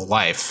this whole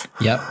life.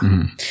 Yep.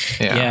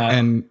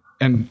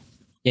 And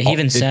yeah, he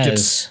even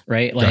says,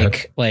 right?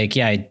 Like,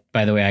 yeah,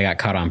 by the way, I got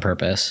caught on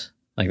purpose.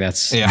 Like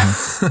that's,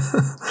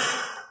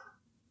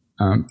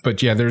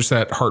 but yeah, there's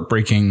that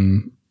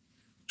heartbreaking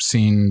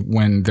scene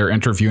when they're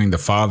interviewing the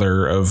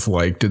father of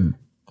like, did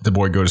the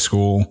boy go to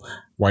school?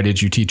 Why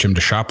did you teach him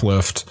to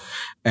shoplift?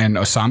 And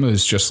Osamu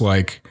is just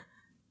like,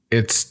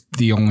 it's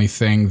the only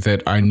thing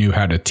that I knew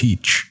how to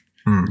teach.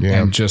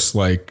 And just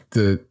like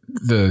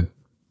the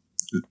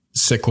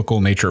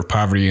cyclical nature of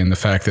poverty and the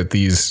fact that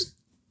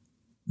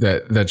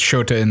that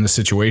Shota in the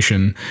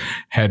situation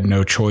had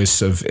no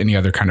choice of any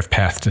other kind of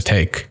path to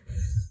take.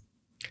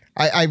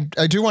 I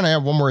do want to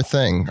add one more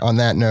thing on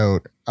that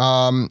note.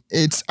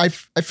 I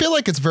feel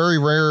like it's very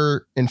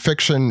rare in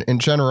fiction in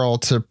general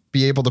to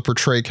be able to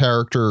portray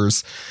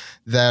characters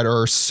that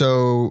are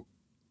so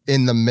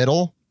in the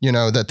middle, you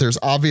know, that there's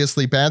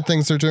obviously bad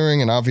things they're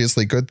doing and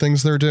obviously good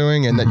things they're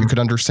doing, and that you could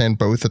understand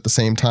both at the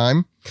same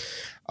time.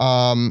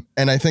 And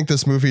I think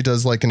this movie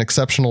does like an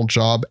exceptional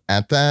job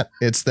at that.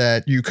 It's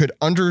that you could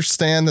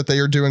understand that they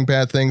are doing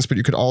bad things, but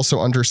you could also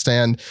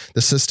understand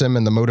the system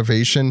and the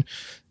motivation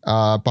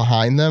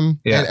behind them.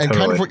 And totally.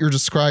 Kind of what you're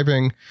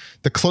describing,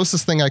 the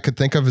closest thing I could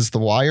think of is The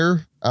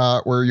Wire,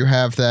 where you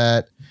have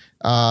that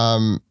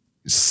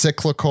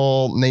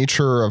cyclical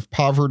nature of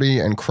poverty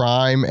and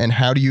crime, and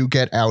how do you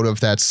get out of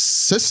that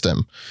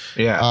system?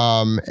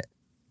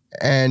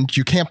 And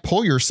you can't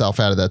pull yourself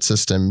out of that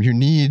system. You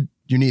need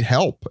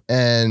help.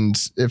 And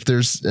if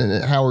there's,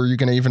 how are you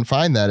going to even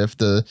find that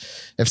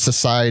if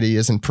society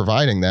isn't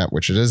providing that,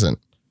 which it isn't?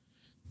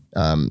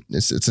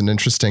 It's an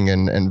interesting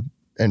and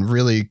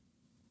really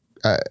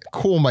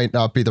cool might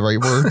not be the right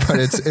word, but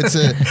it's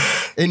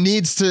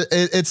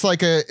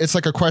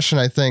like a question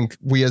I think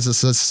we as a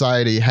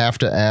society have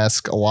to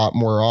ask a lot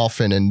more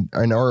often and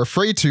are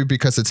afraid to,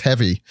 because it's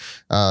heavy,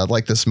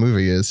 like this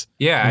movie is.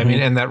 Yeah. I mean,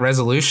 and that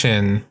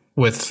resolution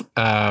with,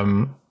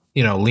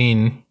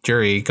 Lean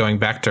Jury going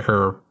back to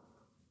her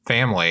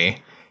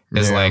family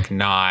is like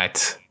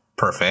not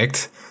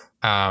perfect.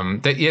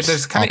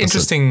 There's kind of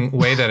interesting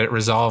way that it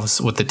resolves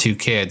with the two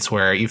kids,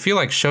 where you feel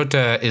like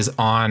Shota is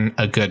on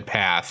a good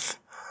path.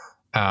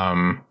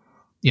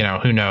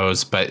 Who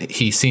knows, but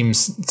he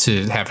seems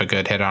to have a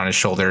good head on his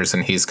shoulders,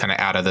 and he's kind of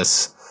out of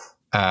this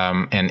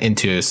and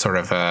into sort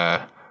of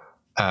a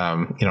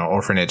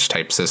orphanage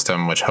type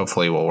system, which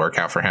hopefully will work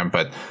out for him.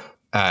 But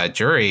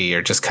Juri,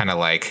 you're just kind of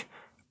like,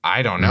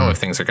 I don't know if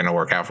things are going to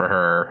work out for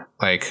her.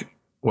 Like,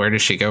 where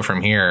does she go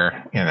from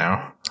here?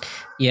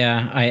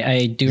 Yeah,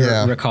 I do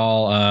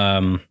recall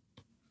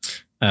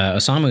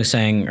Osamu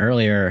saying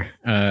earlier,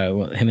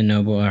 him and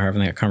Nobu are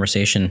having that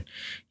conversation.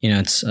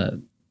 It's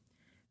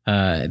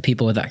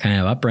people with that kind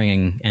of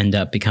upbringing end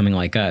up becoming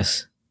like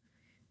us.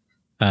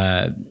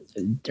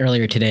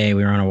 Earlier today,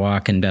 we were on a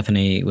walk and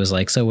Bethany was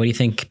like, so what do you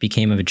think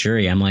became of a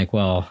Juri? I'm like,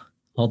 well,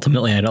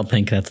 ultimately, I don't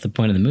think that's the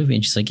point of the movie.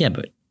 And she's like, yeah,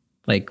 but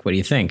like, what do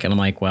you think? And I'm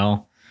like,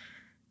 well,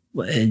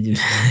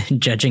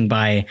 judging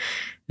by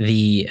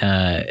the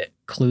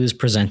clues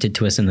presented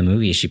to us in the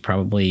movie, she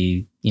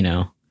probably,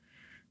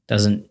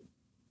 doesn't.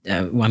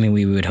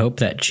 We would hope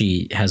that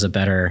she has a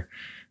better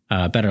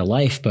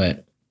life,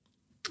 but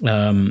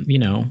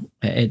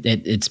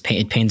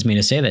it pains me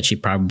to say that she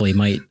probably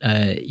might,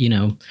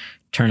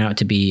 turn out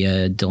to be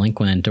a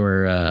delinquent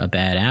or a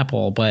bad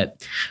apple.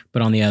 But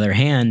on the other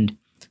hand,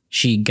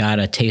 she got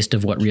a taste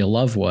of what real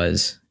love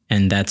was,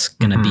 and that's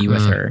going to be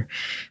with her.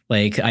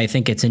 Like, I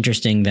think it's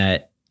interesting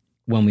that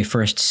when we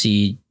first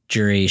see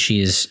Juri,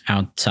 she's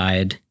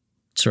outside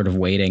sort of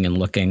waiting and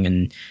looking,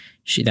 and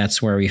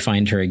that's where we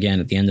find her again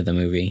at the end of the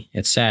movie.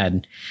 It's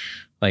sad.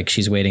 Like,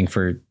 she's waiting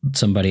for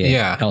somebody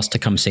else to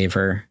come save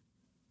her.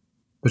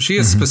 But she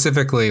is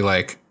specifically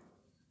like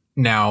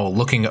now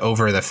looking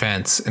over the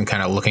fence and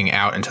kind of looking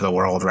out into the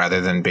world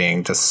rather than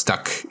being just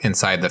stuck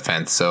inside the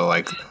fence. So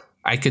like,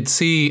 I could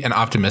see an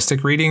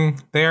optimistic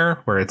reading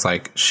there where it's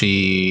like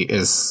she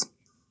is,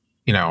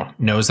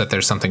 knows that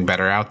there's something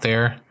better out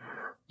there.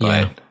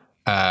 But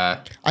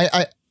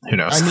who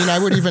knows? I mean, I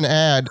would even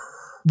add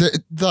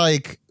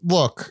that,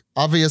 look,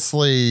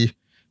 obviously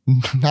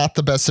not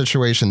the best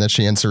situation that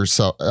she ends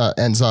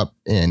up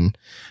in.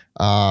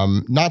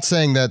 Not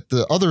saying that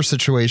the other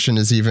situation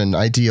is even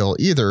ideal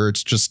either.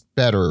 It's just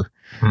better.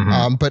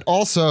 But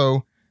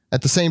also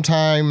at the same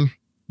time,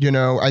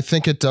 I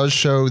think it does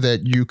show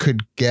that you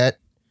could get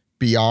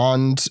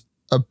beyond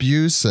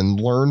abuse and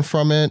learn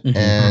from it.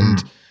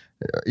 And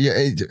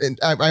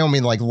I don't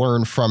mean like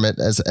learn from it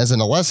as in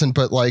a lesson,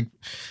 but like,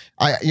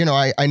 I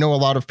know a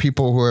lot of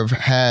people who have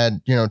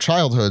had,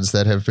 childhoods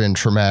that have been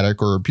traumatic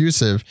or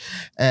abusive,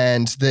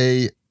 and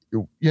they,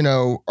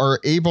 are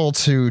able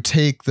to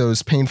take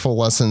those painful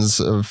lessons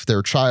of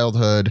their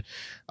childhood,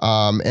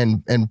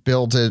 and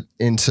build it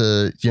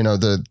into,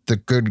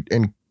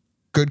 the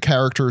good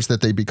characters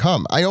that they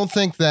become. I don't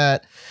think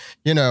that,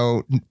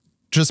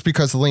 just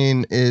because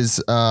Lean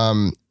is,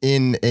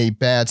 in a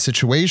bad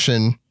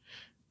situation,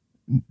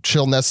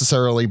 she'll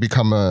necessarily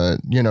become a,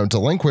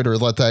 delinquent or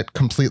let that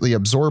completely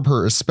absorb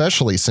her,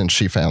 especially since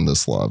she found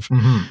this love.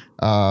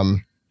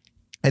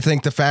 I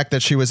think the fact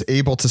that she was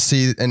able to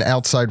see an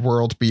outside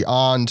world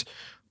beyond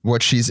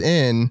what she's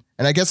in,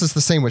 and I guess it's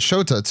the same with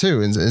Shota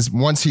too, is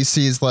once he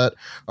sees that,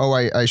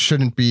 I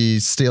shouldn't be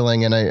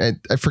stealing, and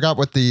I forgot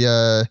what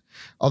the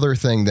other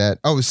thing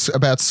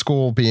about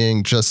school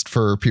being just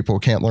for people who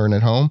can't learn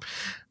at home,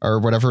 or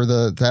whatever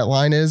that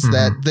line is,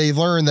 that they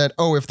learn that,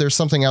 if there's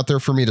something out there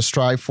for me to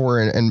strive for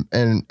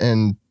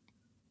and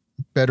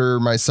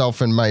better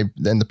myself and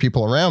the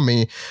people around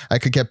me, I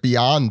could get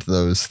beyond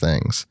those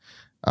things.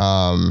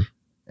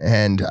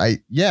 And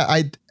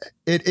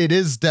it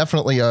is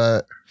definitely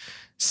a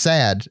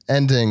sad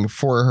ending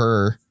for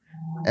her.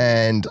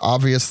 And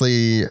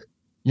obviously,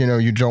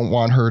 you don't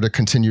want her to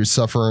continue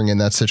suffering in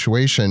that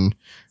situation.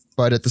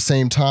 But at the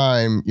same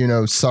time,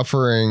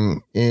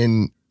 suffering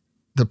in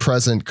the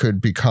present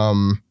could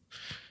become,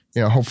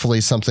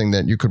 hopefully something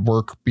that you could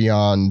work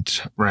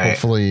beyond,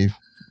 hopefully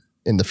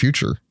in the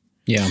future.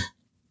 Yeah.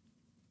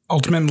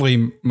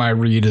 Ultimately, my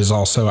read is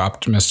also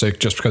optimistic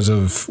just because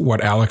of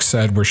what Alex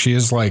said, where she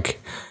is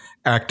like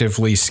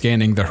actively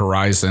scanning the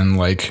horizon,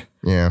 like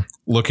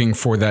looking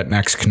for that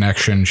next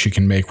connection she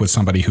can make with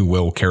somebody who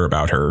will care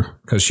about her.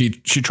 Because she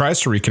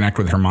tries to reconnect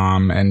with her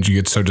mom and she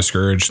gets so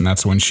discouraged, and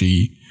that's when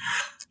she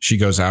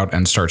goes out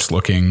and starts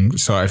looking.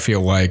 So I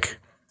feel like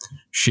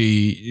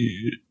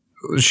she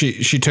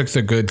took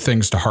the good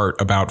things to heart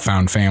about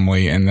found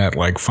family, and that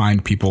like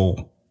find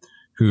people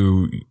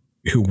who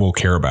will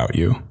care about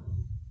you.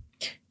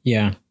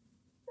 Yeah.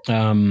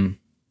 I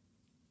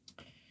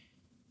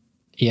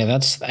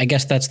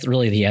guess that's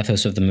really the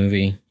ethos of the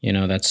movie.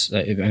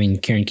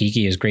 Karen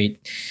Kiki is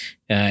great,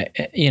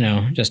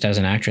 just as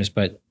an actress,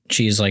 but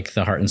she's like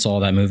the heart and soul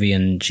of that movie.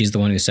 And she's the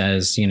one who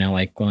says, we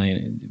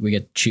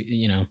get,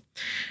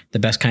 the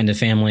best kind of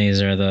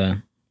families are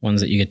the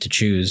ones that you get to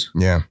choose.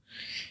 Yeah.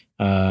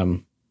 The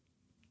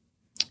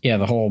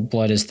whole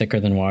blood is thicker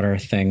than water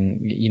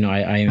thing.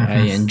 I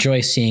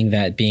enjoy seeing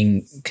that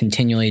being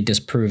continually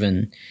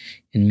disproven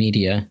in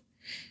media.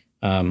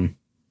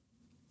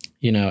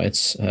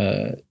 It's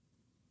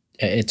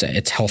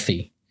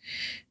healthy.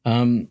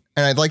 And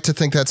I'd like to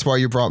think that's why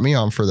you brought me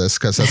on for this,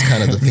 because that's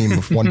kind of the theme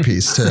of One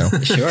Piece too.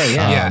 Sure,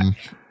 yeah.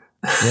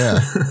 Yeah.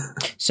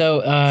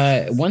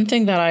 So one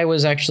thing that I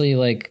was actually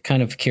like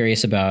kind of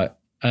curious about,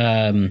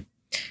 well,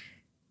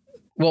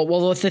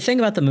 the thing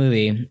about the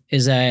movie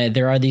is that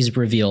there are these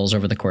reveals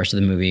over the course of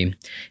the movie,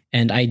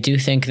 and I do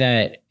think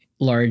that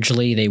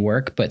largely they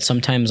work, but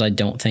sometimes I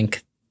don't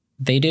think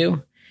they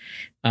do.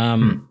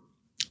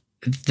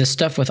 The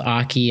stuff with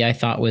Aki I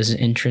thought was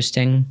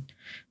interesting.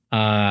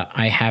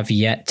 I have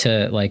yet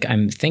to, like,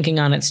 I'm thinking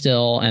on it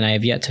still, and I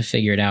have yet to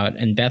figure it out.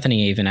 And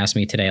Bethany even asked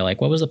me today, like,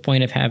 what was the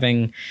point of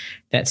having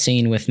that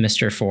scene with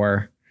Mr.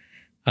 Four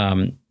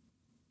in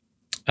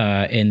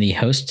the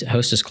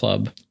hostess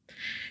club?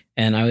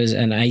 And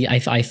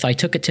I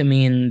took it to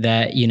mean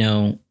that, you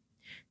know,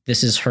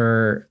 this is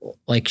her,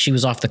 like, she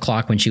was off the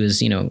clock when she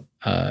was, you know,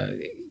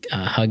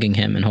 hugging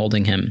him and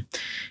holding him.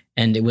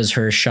 And it was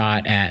her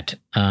shot at,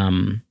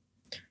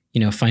 you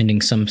know,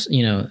 finding some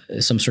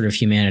sort of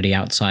humanity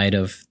outside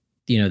of,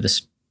 you know,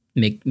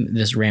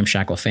 this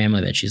ramshackle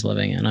family that she's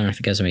living in. I don't know if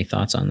you guys have any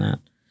thoughts on that.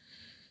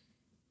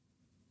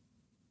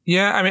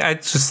 Yeah, I mean, I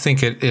just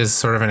think it is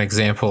sort of an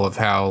example of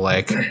how,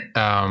 like,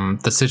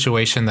 the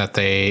situation that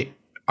they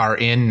are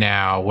in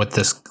now with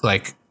this,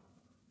 like,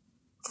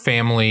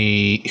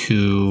 family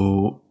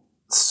who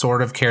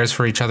sort of cares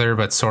for each other,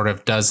 but sort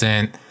of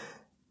doesn't,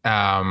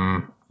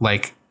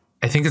 like,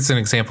 I think it's an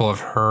example of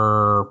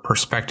her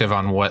perspective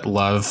on what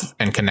love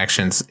and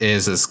connections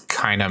is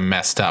kind of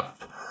messed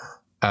up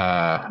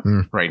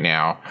right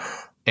now.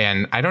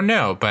 And I don't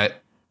know,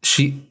 but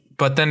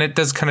then it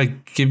does kind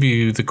of give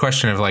you the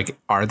question of, like,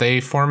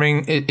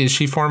 is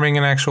she forming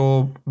an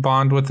actual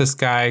bond with this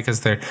guy?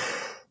 Because they're,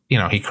 you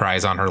know, he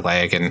cries on her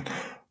leg, and,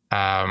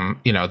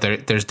 you know,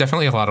 there's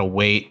definitely a lot of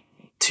weight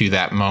to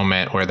that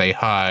moment where they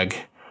hug.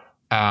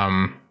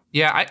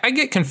 Yeah, I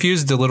get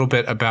confused a little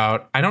bit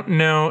about, I don't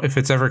know if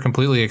it's ever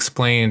completely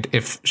explained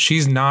if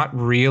she's not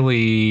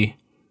really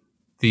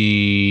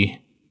the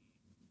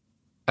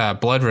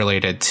blood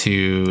related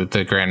to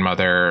the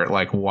grandmother,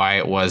 like why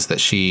it was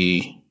that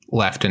she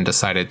left and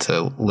decided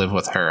to live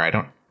with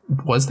her.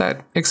 Was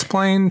that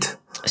explained?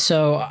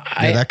 So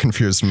that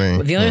confused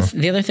me. The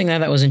other thing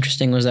that was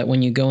interesting was that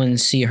when you go and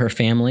see her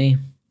family,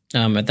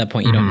 at that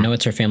point you don't know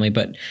it's her family,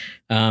 but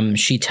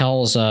Aki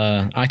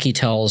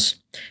tells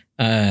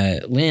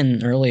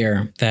Lin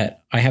earlier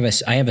that I have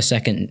a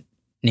second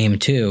name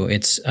too.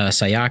 It's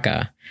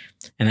Sayaka,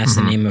 and that's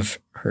the name of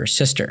her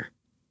sister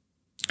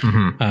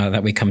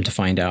that we come to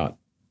find out.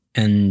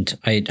 And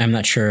I'm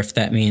not sure if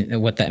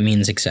what that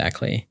means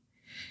exactly.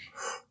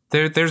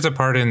 There's a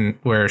part in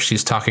where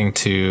she's talking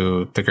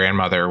to the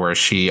grandmother where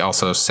she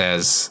also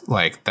says,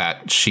 like,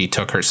 that she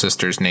took her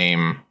sister's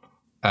name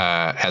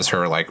as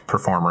her, like,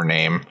 performer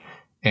name.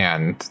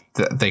 And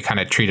they kind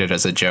of treat it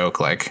as a joke,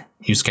 like,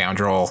 you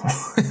scoundrel,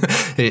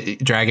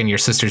 dragging your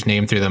sister's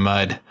name through the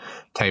mud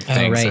type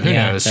thing. Right. So who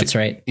knows? That's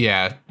right.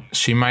 Yeah.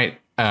 She might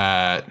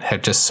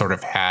have just sort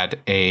of had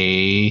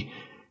a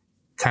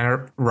kind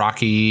of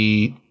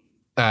rocky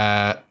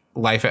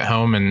life at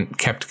home and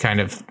kept kind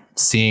of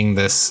seeing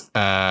this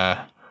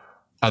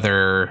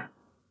other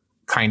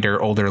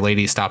kinder older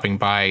lady stopping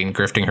by and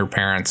grifting her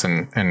parents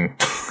and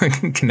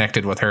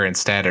connected with her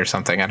instead or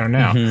something. I don't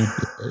know.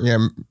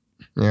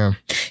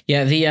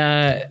 Yeah.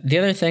 The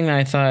other thing that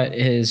I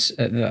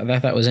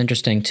thought was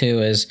interesting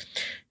too is,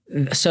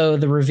 so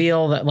the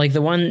reveal that, like,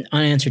 the one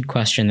unanswered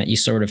question that you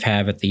sort of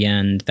have at the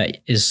end that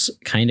is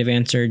kind of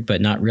answered, but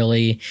not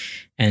really,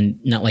 and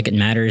not like it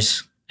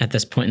matters at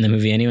this point in the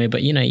movie anyway,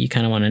 but, you know, you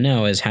kind of want to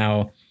know is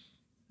how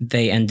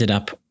they ended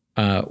up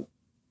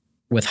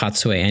with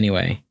Hatsue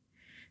anyway.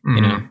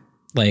 You know,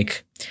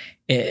 like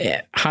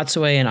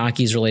Hatsue and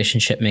Aki's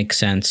relationship makes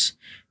sense.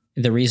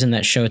 The reason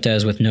that Shota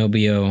is with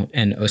Nobuo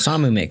and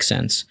Osamu makes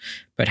sense,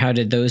 but how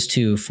did those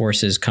two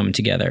forces come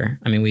together?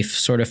 I mean, we've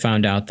sort of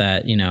found out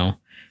that, you know,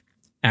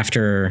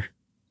 after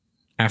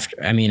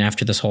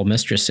this whole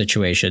mistress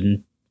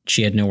situation,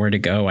 she had nowhere to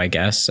go, I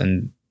guess,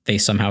 and they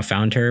somehow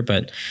found her.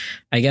 But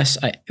I guess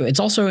it's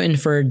also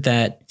inferred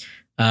that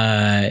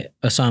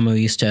Osamu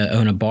used to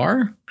own a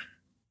bar,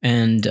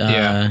 and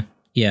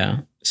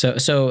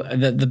So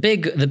the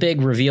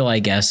big reveal, I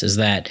guess, is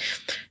that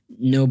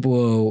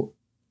Nobuo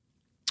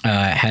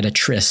had a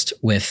tryst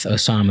with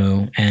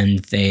Osamu, and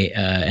they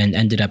and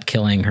ended up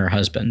killing her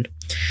husband.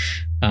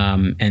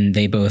 And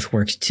they both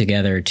worked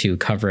together to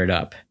cover it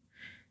up.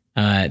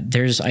 I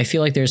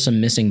feel like there's some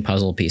missing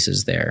puzzle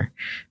pieces there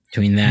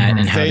between that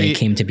and how they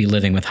came to be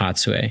living with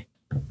Hatsue.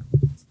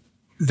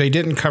 They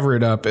didn't cover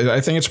it up.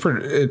 I think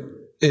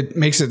it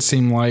makes it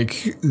seem like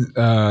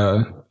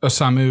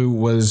Osamu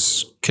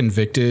was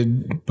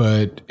convicted,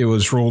 but it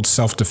was ruled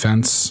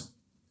self-defense.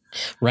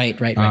 Right.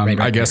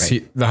 I guess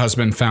the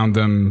husband found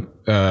them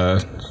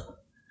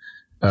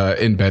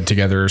in bed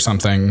together or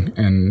something,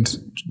 and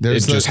it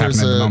just happened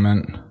in the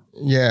moment.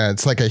 Yeah,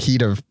 it's like a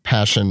heat of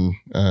passion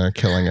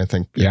killing, I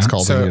think it's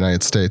called in the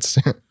United States.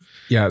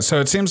 Yeah, so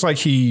it seems like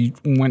he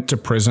went to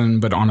prison,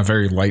 but on a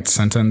very light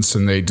sentence,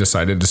 and they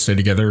decided to stay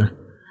together.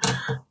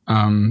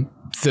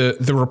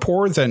 the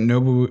rapport that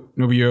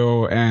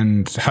Nobuo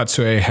and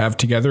Hatsue have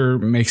together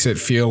makes it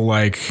feel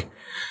like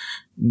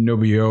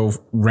Nobuo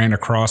ran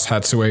across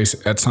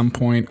Hatsue at some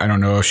point. I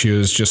don't know if she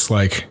was just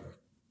like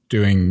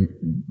doing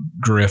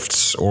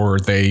drifts or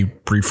they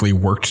briefly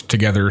worked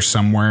together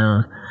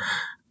somewhere.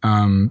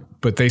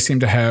 But they seem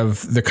to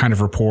have the kind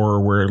of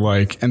rapport where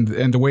like, and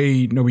the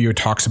way Nobuo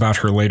talks about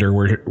her later,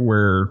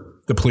 where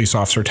the police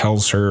officer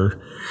tells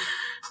her,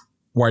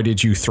 why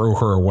did you throw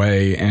her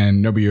away?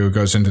 And Nobuo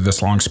goes into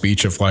this long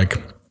speech of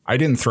like, I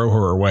didn't throw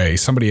her away.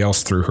 Somebody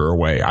else threw her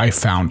away. I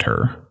found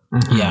her.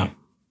 Mm-hmm. Yeah.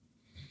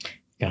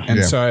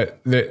 And so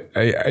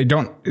I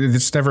don't,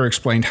 it's never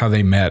explained how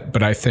they met,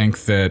 but I think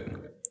that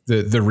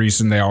the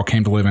reason they all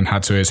came to live in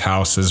Hatsue's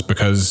house is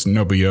because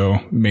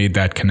Nobuo made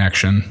that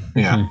connection.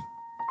 Yeah. Mm-hmm.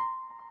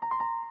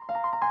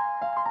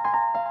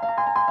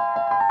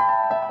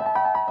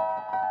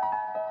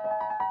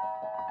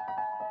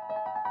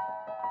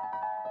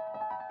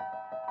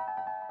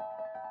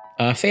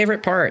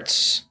 Favorite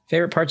parts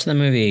of the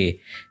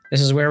movie. This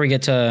is where we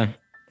get to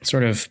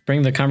sort of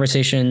bring the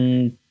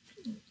conversation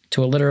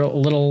to a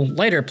little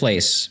lighter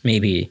place,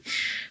 maybe,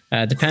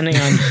 depending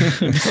on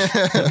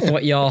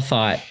what y'all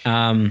thought.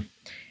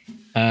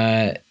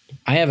 I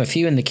have a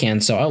few in the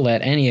can, so I'll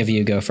let any of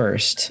you go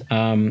first.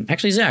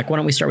 Actually, Zach, why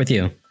don't we start with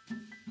you?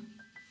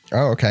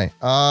 Oh, okay.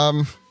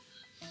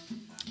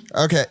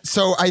 Okay,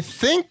 so I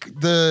think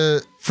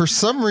for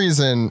some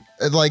reason,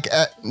 like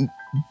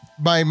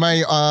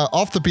my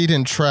off the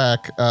beaten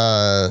track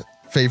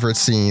favorite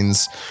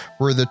scenes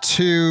were the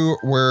two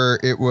where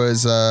it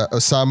was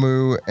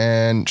Osamu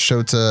and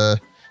Shota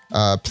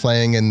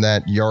playing in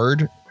that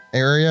yard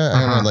area, I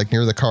don't know, like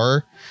near the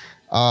car.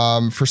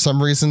 For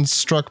some reason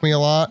struck me a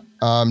lot.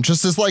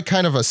 Just as like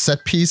kind of a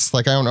set piece,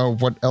 like I don't know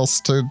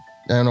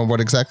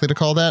what exactly to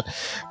call that,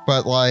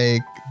 but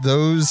like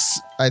those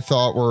I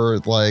thought were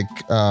like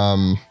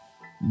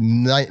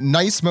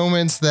nice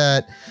moments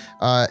that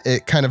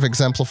it kind of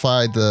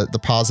exemplified the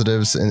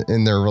positives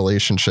in their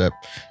relationship,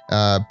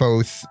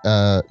 both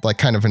like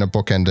kind of in a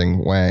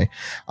bookending way.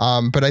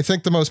 But I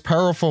think the most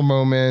powerful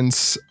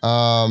moments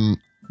were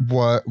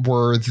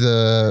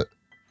the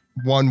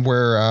one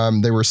where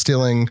they were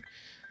stealing.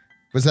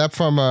 Was that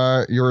from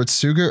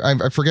Yoritsugu?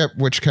 I forget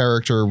which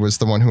character was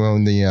the one who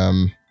owned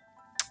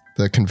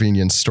the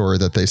convenience store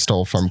that they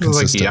stole from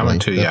consistently.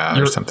 Like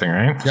Yamato, or something,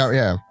 right?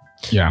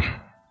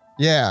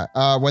 Yeah.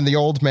 When the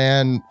old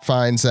man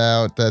finds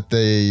out that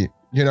they,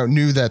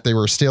 knew that they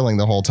were stealing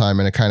the whole time,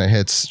 and it kind of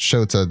hits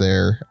Shota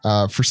there,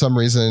 for some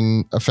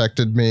reason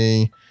affected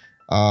me,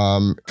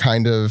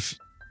 kind of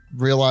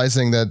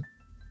realizing that,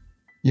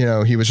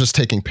 he was just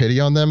taking pity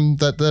on them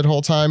that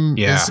whole time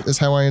is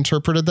how I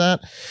interpreted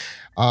that.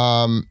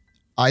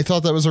 I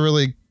thought that was a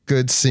really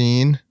good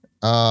scene.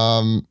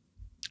 And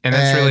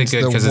that's really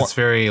good because it's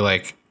very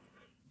like,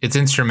 it's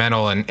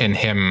instrumental in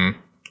him,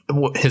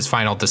 his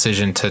final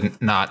decision to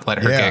not let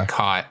her get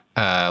caught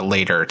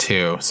later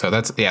too. So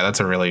that's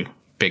a really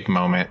big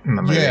moment in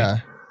the movie. Yeah.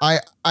 I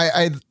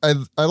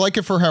like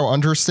it for how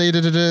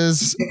understated it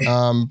is.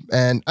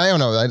 And I don't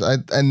know.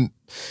 And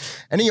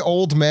any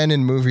old men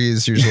in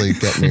movies usually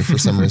get me for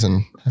some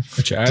reason.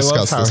 Which I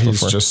love how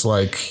he's just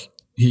like,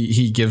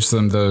 he gives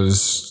them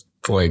those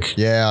like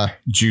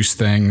juice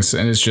things,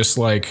 and it's just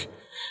like,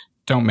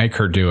 don't make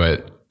her do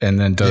it. And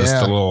then does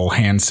the little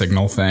hand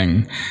signal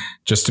thing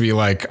just to be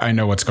like, I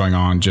know what's going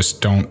on.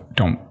 Just don't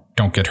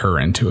get her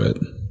into it.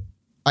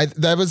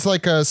 That was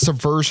like a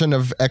subversion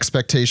of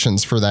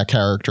expectations for that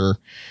character.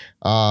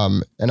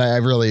 And I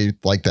really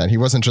like that. He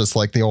wasn't just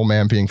like the old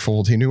man being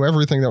fooled. He knew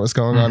everything that was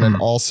going on, and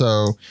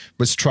also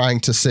was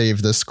trying to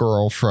save this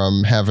girl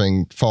from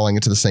falling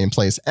into the same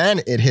place.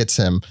 And it hits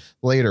him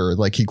later.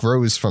 Like he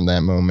grows from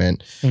that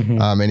moment.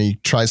 And he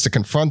tries to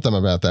confront them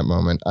about that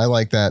moment. I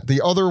like that. The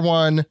other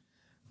one,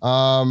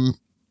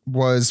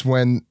 was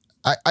when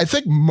I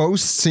think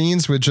most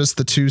scenes with just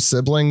the two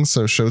siblings,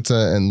 so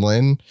Shota and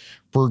Lin,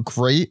 were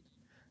great.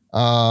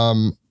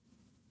 There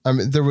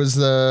was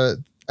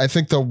I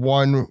think the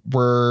one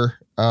where,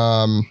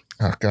 oh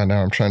God,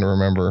 now I'm trying to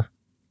remember.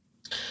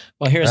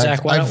 Well, here,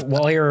 Zach,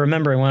 while you're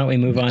remembering, why don't we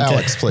move on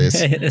Alex, please.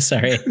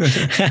 Sorry.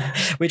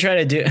 we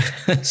try to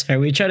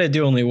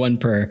do only one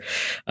per,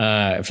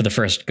 for the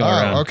first go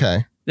around.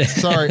 Okay.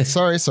 Sorry.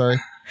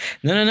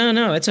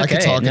 No. It's okay. I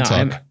can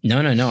talk.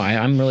 No.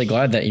 I'm really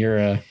glad that you're,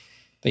 that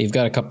you've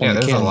got a couple. Yeah,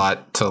 there's a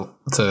lot a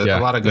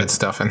lot of good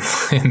stuff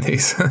in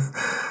these.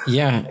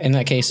 Yeah. In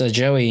that case,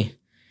 Joey,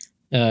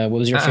 what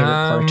was your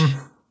favorite part?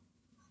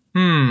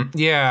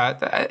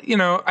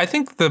 Yeah. I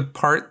think the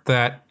part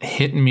that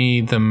hit me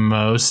the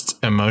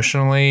most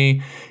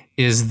emotionally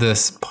is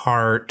this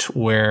part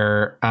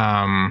where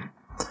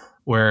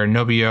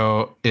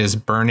Nobuo is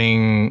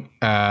burning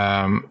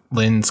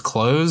Lin's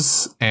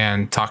clothes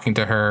and talking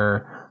to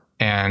her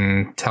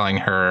and telling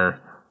her,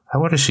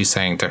 what is she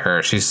saying to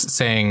her? She's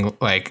saying,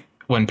 like,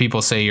 when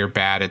people say you're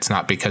bad, it's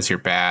not because you're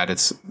bad.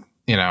 It's,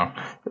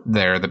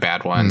 they're the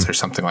bad ones or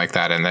something like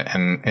that.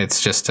 And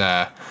it's just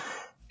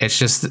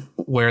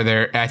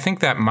where I think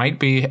that might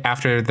be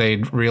after they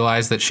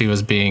realized that she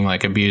was being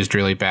like abused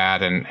really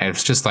bad. And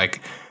it's just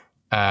like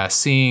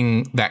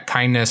seeing that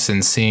kindness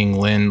and seeing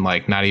Lynn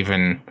like not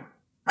even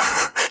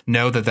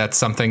know that that's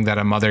something that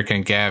a mother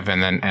can give,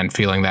 and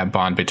feeling that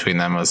bond between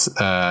them was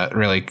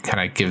really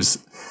kind of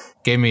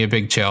gave me a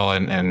big chill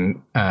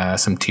and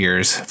some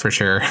tears for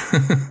sure.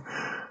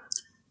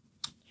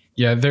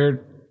 Yeah,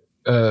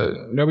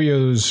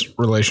 Nobio's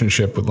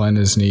relationship with Lynn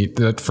is neat.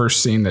 That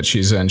first scene that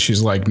she's in,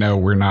 she's like, "No,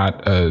 we're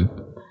not a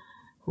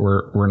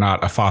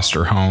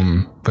foster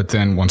home." But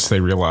then once they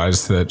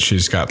realize that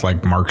she's got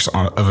like marks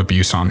of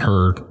abuse on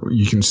her,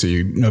 you can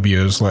see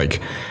Nobio's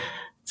like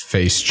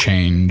face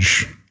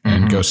change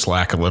and go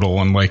slack a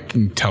little, and like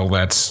you can tell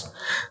that's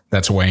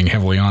weighing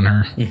heavily on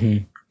her.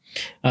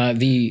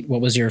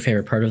 What was your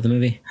favorite part of the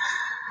movie?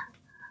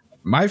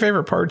 My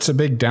favorite part's a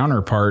big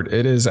downer part.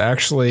 It is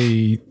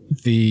actually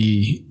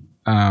the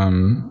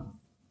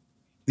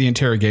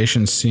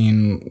interrogation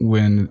scene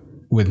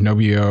with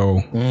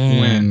Nobio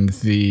when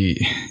the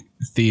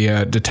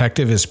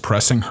detective is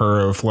pressing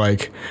her of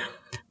like,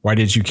 why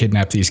did you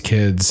kidnap these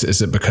kids?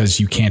 Is it because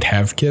you can't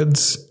have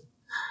kids?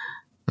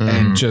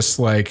 And just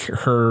like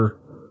her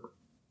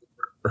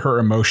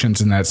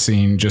emotions in that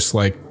scene, just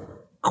like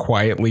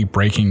quietly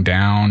breaking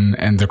down,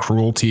 and the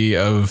cruelty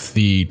of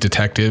the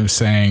detective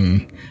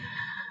saying,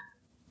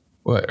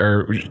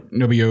 or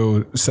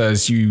Nobio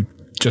says, you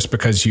just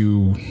because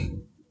you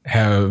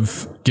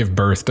give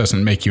birth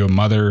doesn't make you a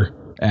mother.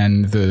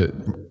 And the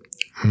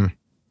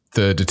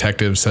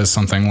detective says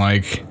something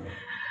like,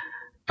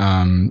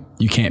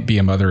 you can't be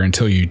a mother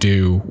until you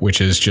do,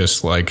 which is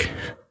just like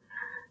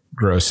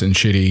gross and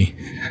shitty.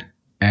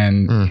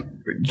 And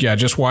yeah,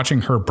 just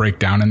watching her break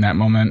down in that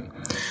moment,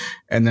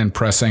 and then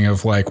pressing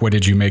of like, what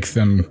did you have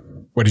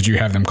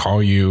them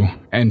call you?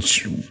 And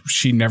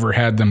she never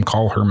had them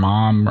call her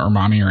mom or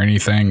mommy or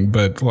anything,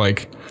 but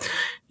like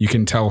you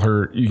can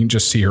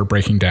just see her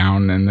breaking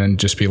down, and then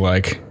just be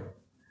like,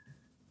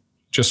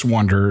 just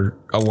wonder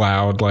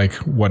aloud, like,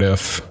 what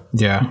if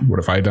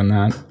I done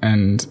that?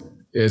 And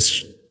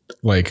it's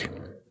like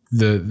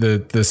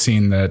the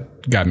scene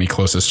that got me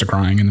closest to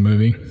crying in the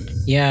movie.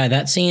 Yeah,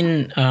 that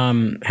scene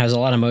has a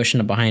lot of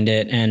emotion behind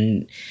it,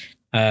 and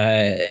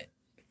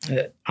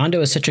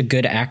Ando is such a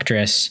good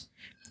actress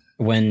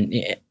when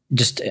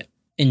just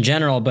in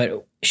general,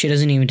 but she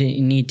doesn't even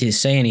need to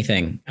say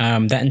anything.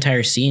 That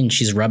entire scene,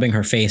 she's rubbing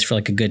her face for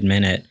like a good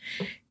minute,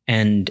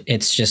 and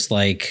it's just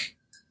like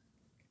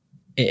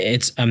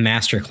it's a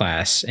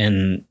masterclass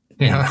in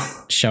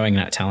showing,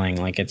 not telling.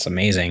 Like, it's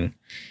amazing.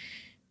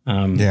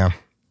 I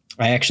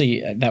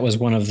actually, that was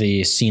one of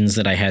the scenes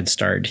that I had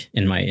starred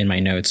in my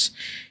notes,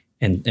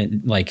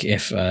 and like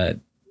if I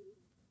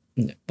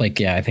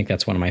think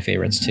that's one of my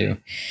favorites too.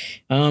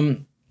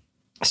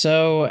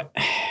 So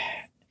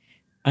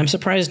I'm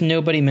surprised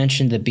nobody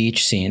mentioned the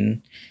beach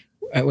scene,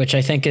 which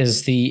I think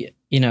is the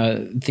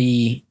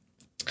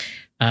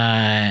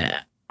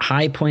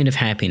high point of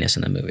happiness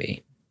in the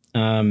movie.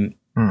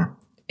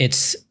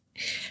 It's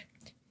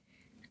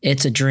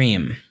a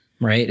dream,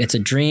 right? It's a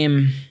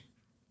dream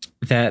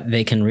that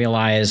they can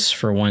realize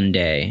for one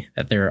day,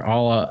 that they're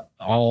all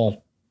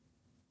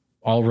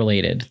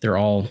related. They're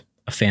all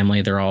a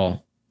family. They're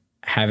all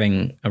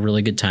having a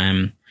really good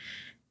time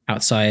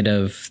outside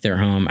of their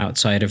home,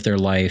 outside of their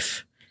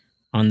life,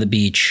 on the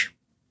beach,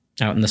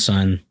 out in the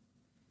sun.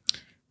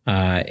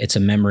 It's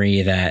a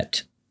memory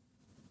that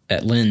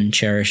Lynn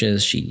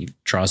cherishes. She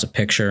draws a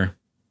picture.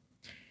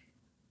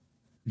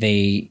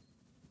 They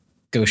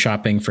go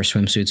shopping for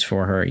swimsuits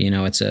for her.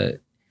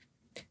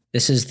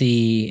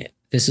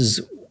 This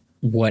is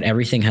what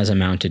everything has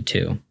amounted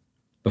to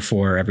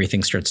before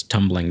everything starts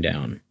tumbling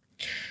down.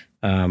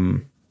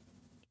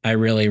 I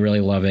really,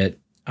 really love it.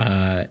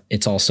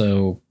 It's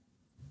also,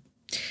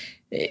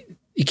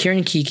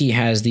 Kieran Kiki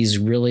has these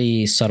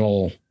really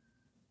subtle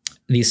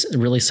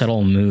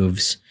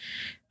moves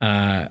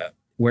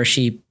where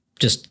she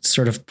just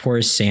sort of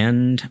pours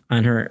sand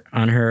on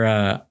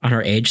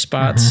her age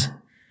spots.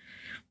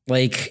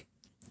 Like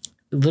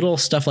little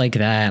stuff like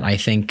that, I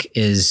think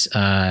is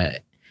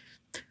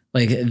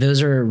like,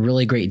 those are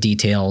really great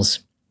details.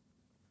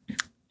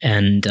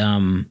 And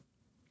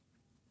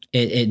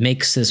it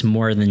makes this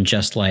more than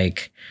just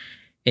like,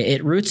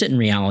 it roots it in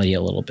reality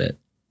a little bit.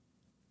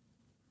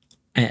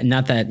 And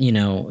not that,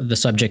 the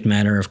subject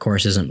matter, of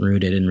course, isn't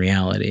rooted in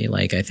reality.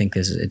 Like, I think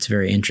it's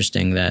very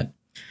interesting that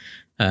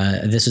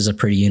this is a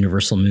pretty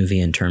universal movie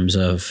in terms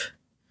of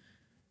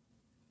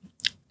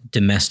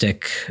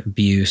domestic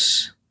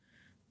abuse,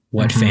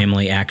 what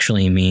family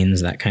actually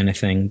means, that kind of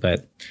thing.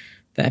 But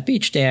that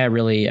beach day, I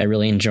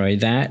really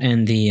enjoyed that.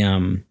 And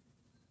the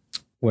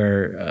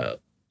where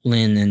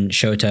Lynn and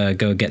Shota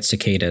go get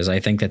cicadas. I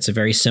think that's a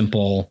very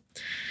simple,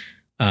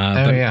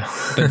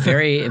 but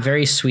very,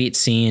 very sweet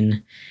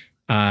scene.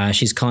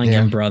 She's calling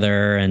him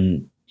brother,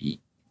 and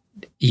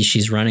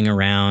she's running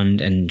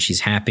around, and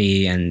she's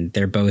happy, and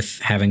they're both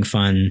having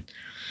fun.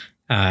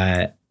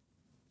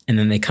 And and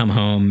then they come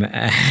home.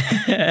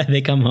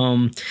 They come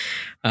home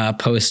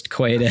post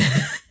coitus.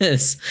 When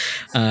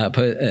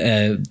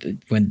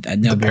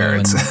no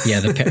parents.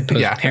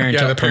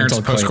 parental parents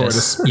post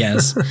coitus.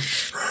 Yes,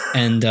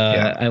 and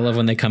I love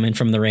when they come in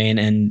from the rain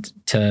and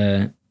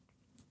to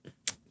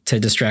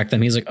distract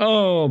them. He's like,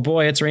 "Oh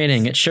boy, it's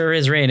raining. It sure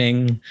is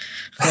raining."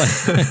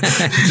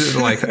 Just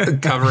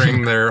like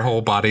covering their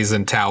whole bodies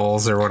in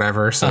towels or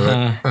whatever so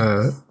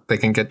that they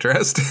can get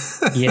dressed.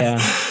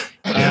 Yeah.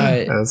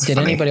 Did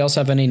anybody else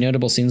have any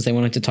notable scenes they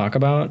wanted to talk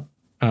about?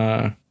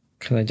 Because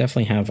I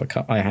definitely have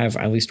I have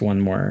at least one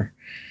more.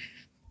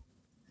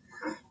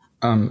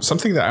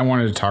 Something that I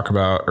wanted to talk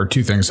about, or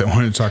two things I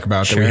wanted to talk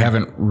about that we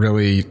haven't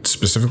really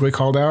specifically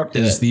called out,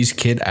 is these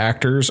kid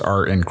actors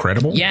are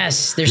incredible.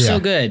 Yes, they're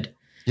so good.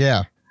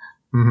 Yeah.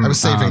 I was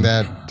saving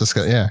that.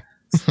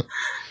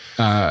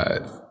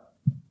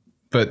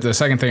 But the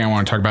second thing I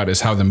want to talk about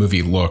is how the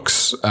movie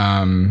looks.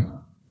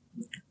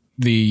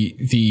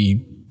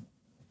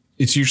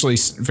 It's usually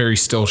very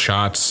still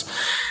shots,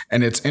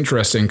 and it's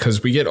interesting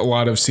because we get a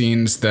lot of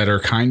scenes that are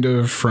kind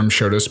of from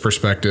Shoto's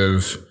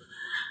perspective,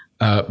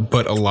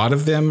 but a lot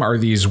of them are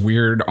these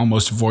weird,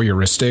 almost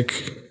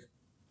voyeuristic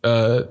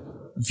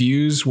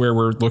views where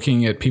we're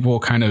looking at people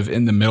kind of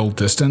in the middle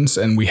distance,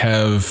 and we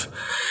have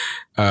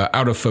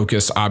out of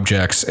focus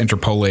objects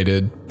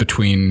interpolated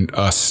between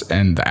us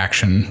and the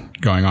action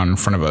going on in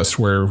front of us,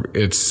 where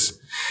it's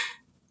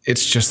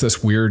just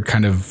this weird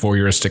kind of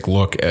voyeuristic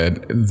look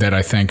at that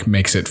I think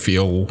makes it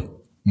feel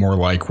more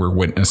like we're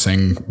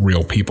witnessing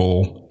real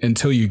people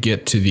until you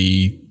get to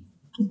the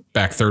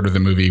back third of the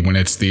movie when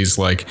it's these,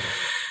 like,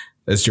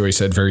 as Joey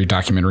said, very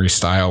documentary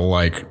style,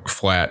 like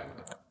flat,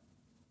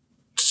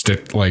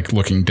 like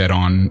looking dead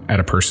on at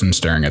a person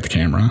staring at the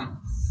camera.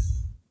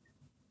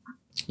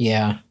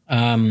 Yeah.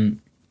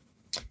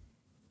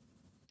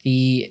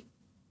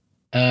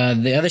 The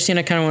other scene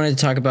I kind of wanted to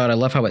talk about, I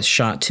love how it's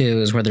shot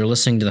too, is where they're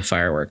listening to the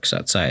fireworks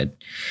outside.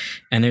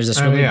 And there's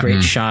this really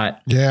great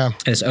shot. Yeah.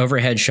 This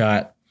overhead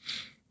shot,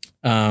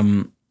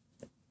 where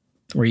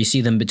you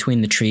see them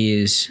between the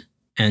trees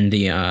and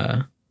the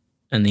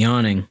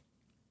awning.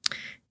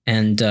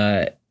 And,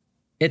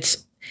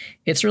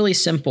 it's really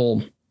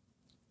simple,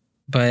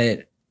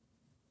 but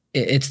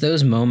it's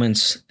those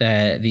moments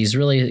that these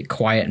really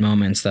quiet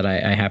moments that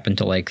I happen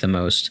to like the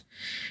most.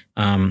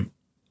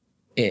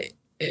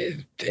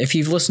 If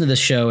you've listened to the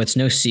show, it's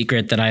no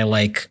secret that I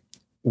like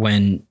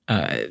when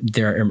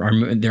there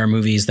are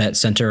movies that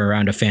center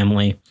around a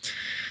family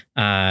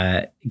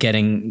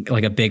getting,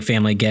 like, a big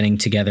family getting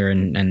together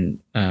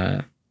and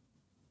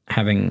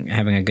having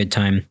a good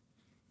time.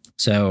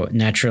 So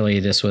naturally,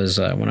 this was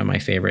one of my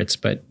favorites.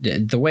 But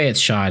the way it's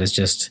shot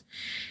is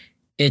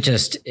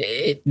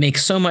it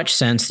makes so much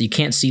sense. You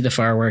can't see the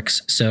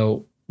fireworks,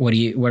 so what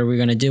are we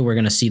going to do? We're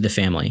going to see the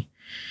family.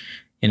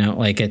 You know,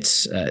 like,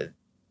 it's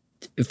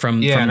from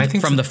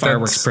the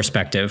fireworks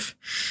perspective.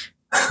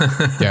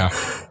 Yeah.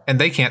 And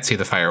they can't see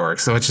the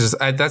fireworks, which is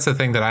that's the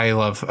thing that I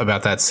love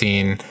about that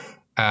scene.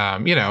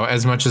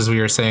 As much as we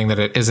were saying that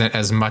it isn't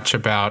as much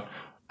about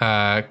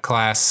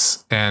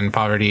class and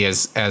poverty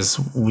as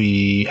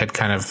we had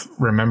kind of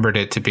remembered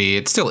it to be,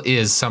 it still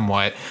is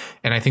somewhat.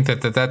 And I think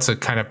that's a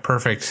kind of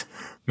perfect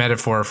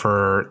metaphor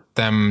for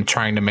them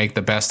trying to make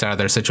the best out of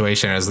their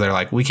situation, as they're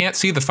like, we can't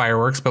see the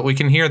fireworks, but we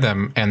can hear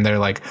them. And they're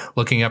like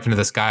looking up into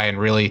the sky and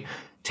really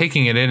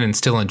taking it in and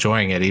still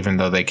enjoying it, even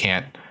though they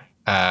can't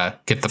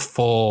get the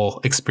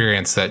full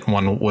experience that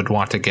one would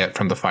want to get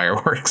from the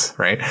fireworks.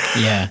 Right.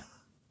 Yeah.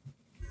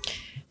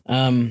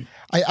 I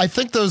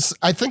think those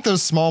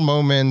small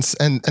moments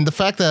and the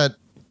fact that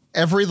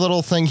every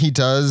little thing he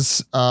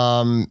does,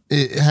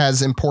 it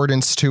has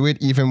importance to it,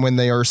 even when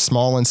they are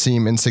small and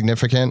seem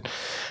insignificant.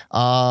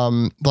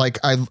 Like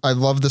I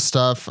love the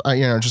stuff,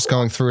 just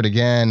going through it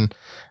again.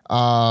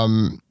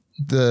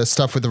 The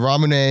stuff with the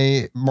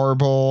Ramune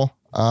marble.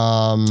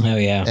 And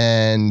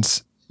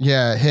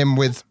him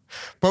with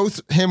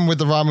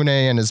the Ramune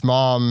and his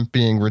mom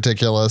being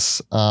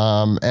ridiculous.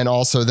 And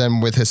also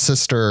then with his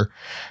sister,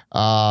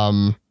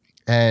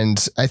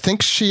 and I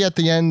think she at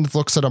the end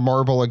looks at a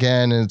marble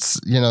again. And it's,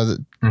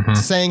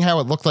 saying how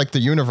it looked like the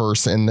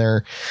universe in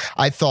there,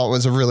 I thought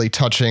was a really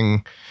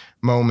touching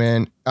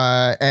moment.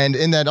 And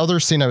in that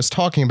other scene I was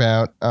talking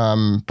about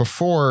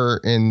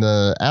before in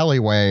the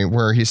alleyway,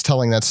 where he's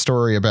telling that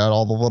story about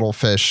all the little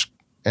fish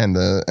and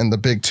the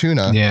big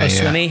tuna.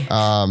 Swimmy.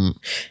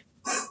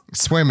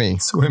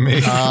 Swimmy.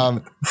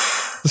 The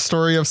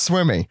story of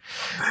Swimmy.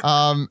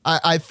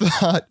 I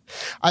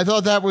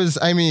thought that was,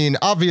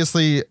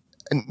 obviously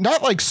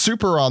not like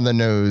super on the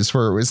nose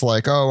where it was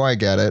like, oh, I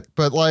get it.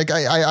 But like,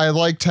 I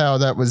liked how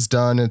that was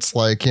done. It's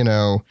like,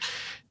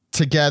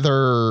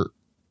 together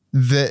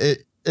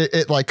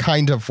it like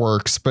kind of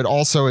works, but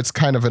also it's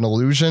kind of an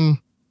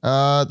illusion.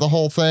 The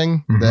whole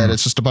thing that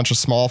it's just a bunch of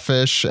small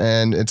fish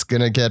and it's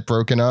going to get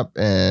broken up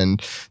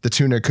and the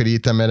tuna could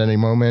eat them at any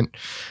moment.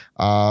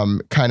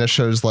 Kind of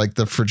shows like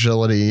the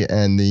fragility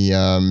and the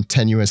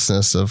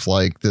tenuousness of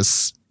like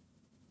this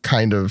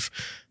kind of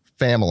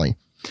family,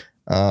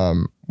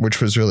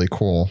 which was really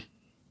cool.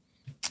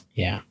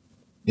 Yeah.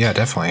 Yeah,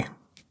 definitely.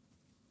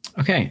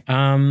 Okay.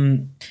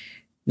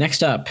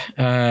 Next up,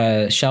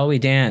 Shall We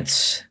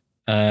Dance?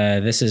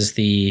 This is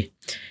the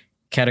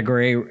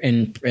category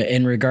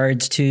in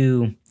regards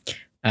to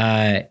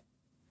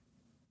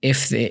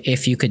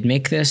if you could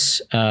make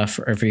this,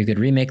 if you could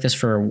remake this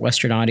for a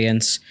Western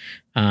audience,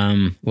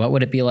 what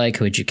would it be like?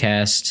 Who would you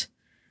cast?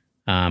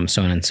 So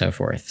on and so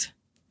forth.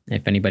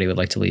 If anybody would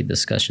like to lead the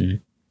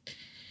discussion.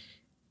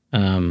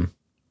 I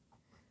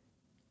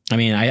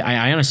mean,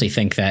 I honestly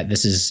think that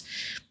this is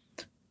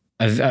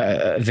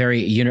a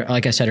very,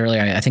 like I said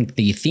earlier, I think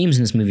the themes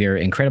in this movie are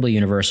incredibly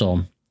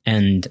universal,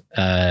 and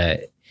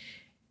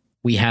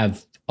we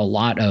have a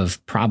lot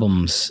of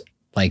problems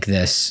like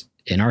this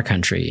in our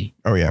country.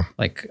 Oh yeah,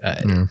 like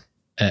a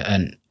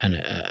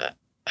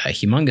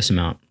humongous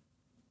amount.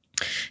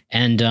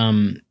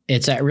 And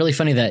it's really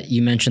funny that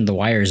you mentioned The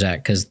Wire,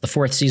 Zach, because the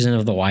 4th season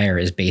of The Wire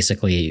is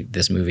basically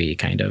this movie,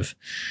 kind of.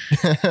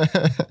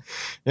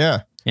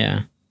 Yeah.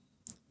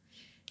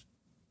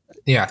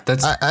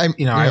 That's,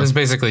 I was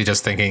basically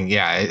just thinking,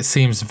 it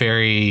seems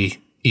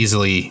very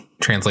easily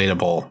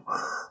translatable.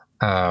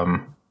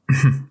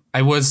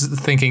 I was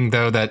thinking,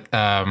 though, that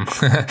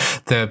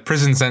the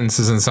prison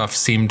sentences and stuff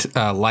seemed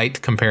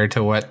light compared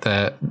to what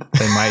they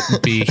might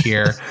be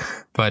here.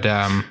 But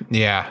I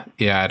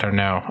don't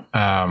know.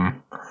 I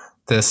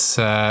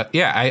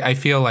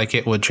feel like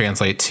it would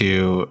translate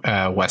to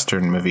a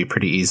Western movie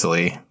pretty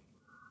easily.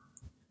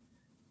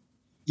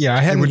 Yeah, I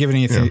hadn't given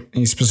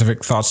any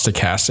specific thoughts to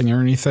casting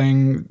or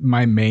anything.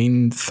 My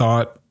main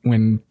thought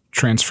when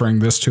transferring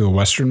this to a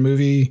Western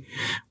movie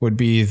would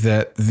be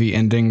that the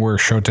ending where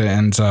Shota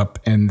ends up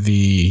in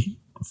the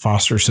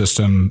foster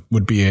system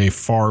would be a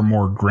far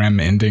more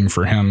grim ending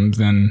for him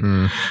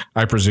than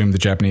I presume the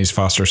Japanese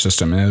foster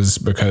system is,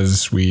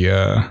 because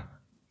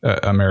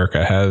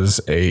America has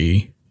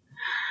a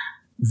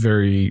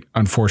very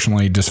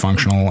unfortunately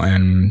dysfunctional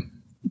and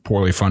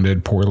poorly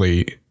funded,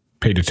 poorly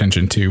paid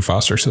attention to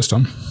foster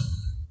system.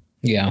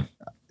 Yeah.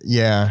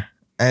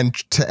 And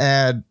to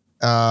add,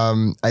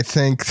 I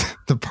think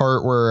the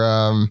part where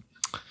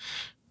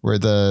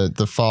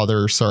the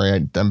father,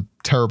 sorry, I'm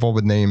terrible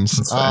with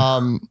names.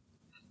 When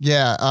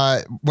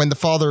the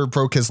father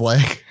broke his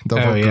leg, the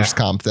workers'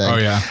 comp thing. Oh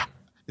yeah.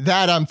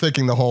 That I'm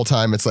thinking the whole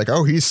time, it's like,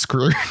 oh, he's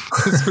screwed.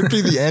 This would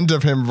be the end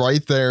of him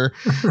right there.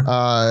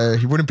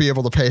 He wouldn't be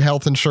able to pay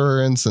health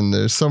insurance, and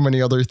there's so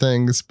many other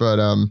things, but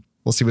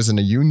unless he was in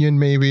a union,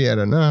 maybe, I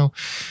don't know.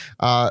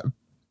 I'll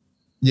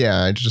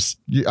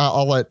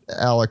let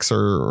Alex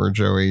or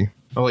Joey.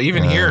 Well,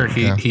 even here,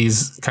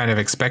 he's kind of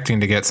expecting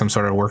to get some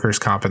sort of workers'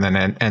 comp, and then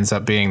it ends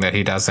up being that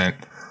he doesn't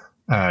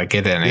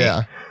get any.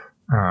 Yeah.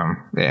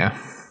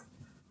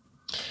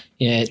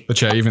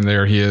 But even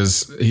there, he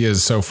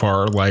is so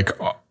far like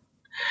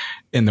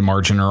in the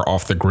margin or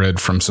off the grid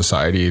from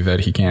society that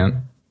he can't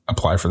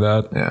apply for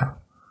that. Yeah.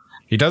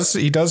 He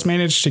does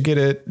manage to get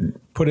it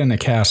put in a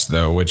cast,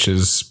 though, which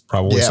is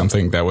probably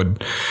something that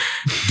would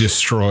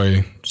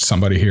destroy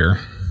somebody here.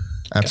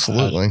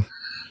 Absolutely.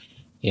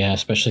 Yeah,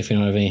 especially if you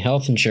don't have any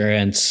health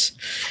insurance.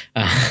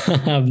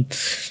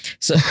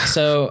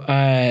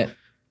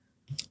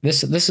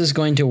 This is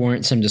going to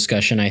warrant some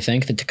discussion, I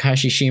think. The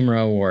Takashi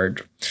Shimura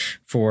Award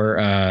for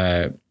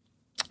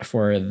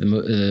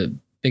the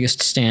biggest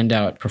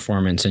standout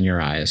performance in your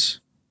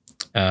eyes.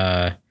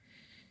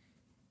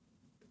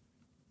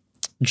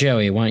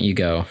 Joey, why don't you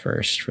go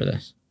first for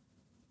this?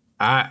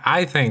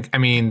 I think,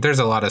 there's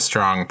a lot of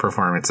strong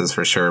performances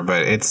for sure,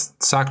 but it's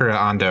Sakura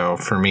Ando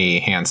for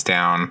me, hands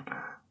down.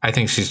 I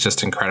think she's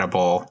just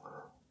incredible.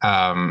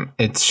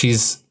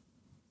 She's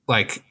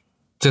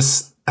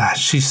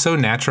so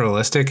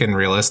naturalistic and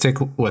realistic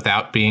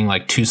without being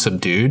like too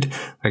subdued.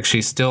 Like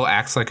she still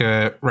acts like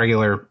a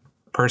regular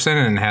person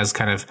and has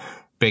kind of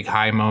big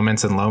high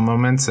moments and low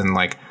moments, and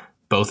like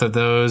both of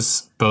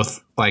those,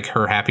 both like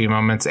her happy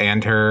moments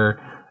and her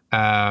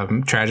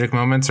tragic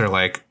moments are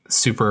like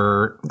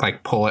super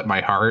like pull at my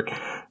heart.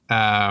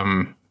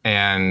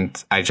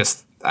 And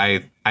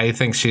I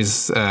think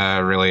she's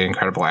a really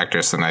incredible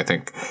actress, and I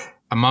think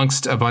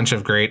amongst a bunch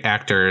of great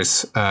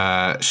actors,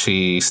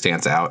 she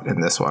stands out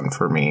in this one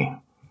for me.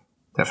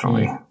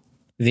 Definitely.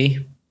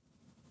 V?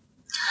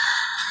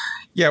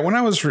 Yeah, when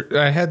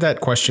I had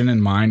that question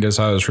in mind as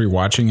I was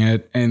rewatching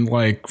it, and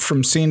like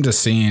from scene to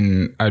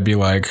scene, I'd be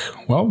like,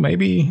 well,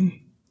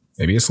 maybe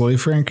it's Lily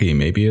Frankie,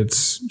 maybe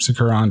it's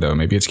Sakura Ando,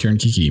 maybe it's Kieran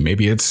Kiki,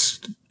 maybe it's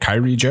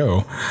Kairi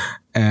Joe.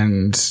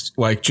 And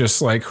like,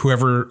 just like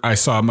whoever I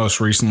saw most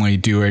recently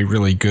do a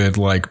really good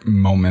like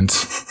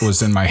moment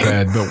was in my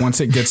head. But once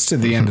it gets to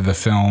the end of the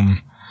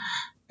film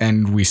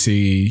and we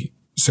see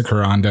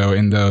Sakura Ando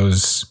in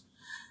those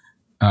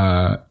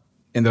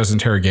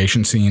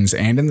interrogation scenes,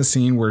 and in the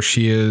scene where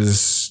she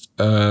is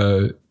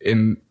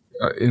in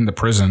the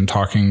prison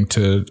talking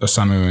to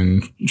Osamu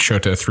and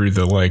Shota through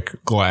the like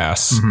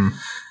glass,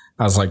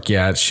 I was like,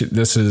 yeah,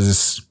 this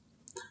is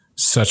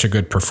such a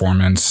good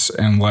performance.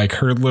 And like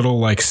her little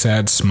like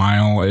sad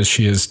smile as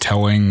she is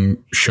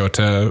telling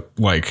Shota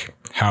like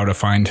how to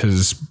find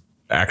his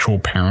actual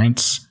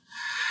parents.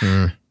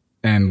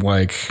 And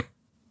like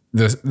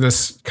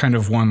this kind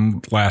of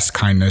one last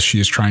kindness she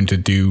is trying to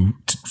do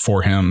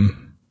for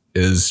him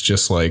is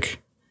just like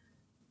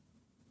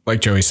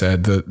Joey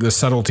said, the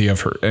subtlety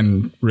of her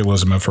and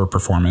realism of her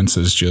performance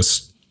is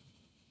just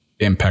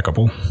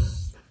impeccable.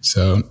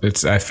 So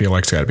I feel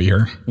like it's got to be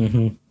her.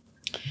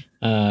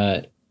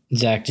 Mm-hmm.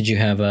 Zach, did you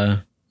have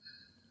a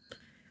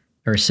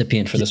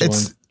recipient for this one?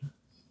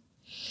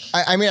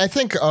 I mean, I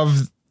think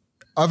of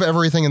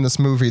everything in this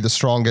movie, the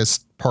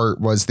strongest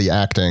part was the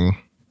acting.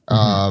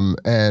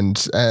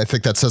 And I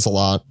think that says a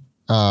lot,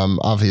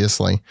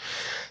 obviously.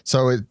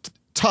 So it's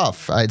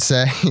tough, I'd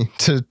say,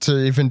 to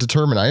even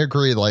determine. I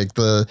agree. Like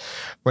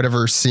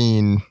whatever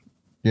scene,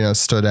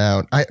 stood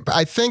out.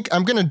 I think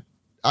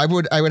I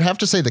would have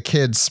to say the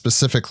kids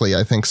specifically,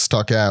 I think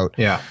stuck out.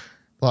 Yeah.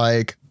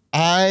 Like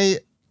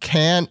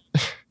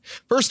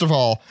first of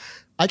all,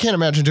 I can't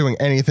imagine doing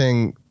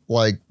anything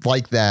like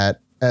that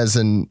as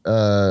an,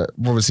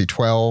 what was he,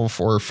 12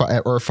 or a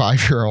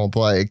 5-year-old,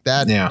 like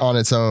that on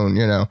its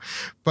own,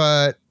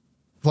 but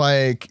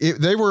like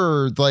they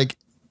were like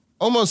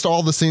almost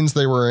all the scenes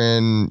they were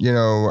in,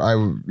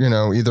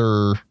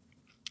 either,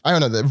 I don't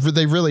know,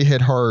 they really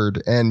hit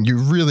hard, and you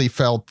really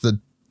felt the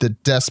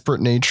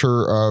desperate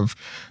nature of,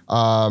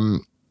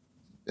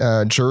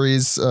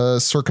 Jury's,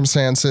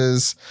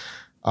 circumstances.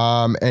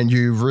 And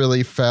you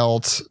really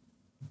felt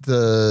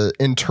the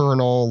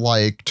internal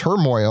like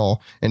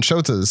turmoil in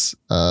Shota's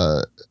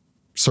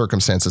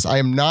circumstances.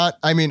 I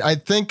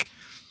think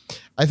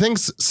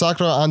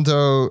Sakura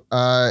Ando,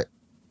 I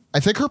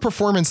think her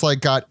performance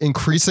like got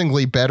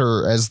increasingly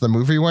better as the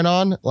movie went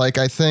on. Like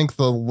I think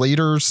the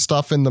later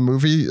stuff in the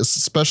movie,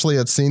 especially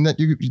that scene that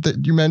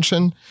you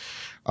mentioned,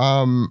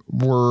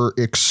 were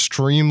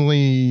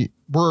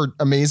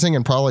amazing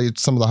and probably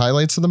some of the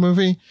highlights of the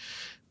movie.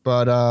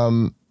 But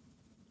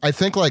I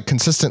think like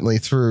consistently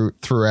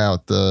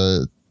throughout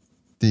the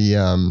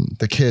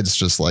kids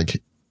just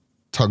like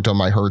tugged on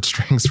my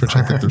heartstrings, which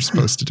I think they're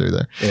supposed to do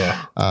there.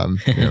 Yeah.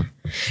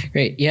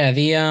 Great. Yeah.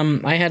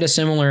 I had a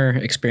similar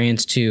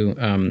experience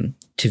to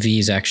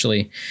V's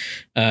actually.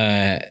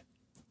 I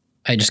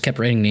just kept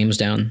writing names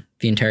down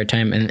the entire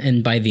time.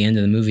 And by the end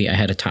of the movie, I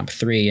had a top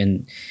 3,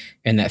 and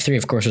that 3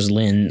 of course was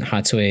Lin,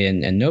 Hatsue,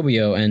 and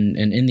Nobuo. And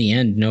in the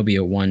end,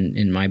 Nobuo won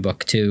in my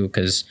book too.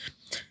 'Cause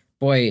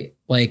boy,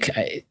 like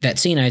that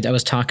scene I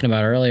was talking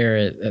about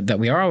earlier, that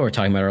we all were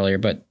talking about earlier,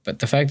 but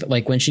the fact that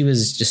like when she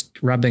was just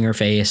rubbing her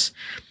face,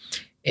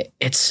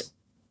 it's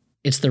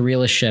the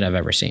realest shit I've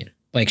ever seen.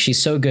 Like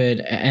she's so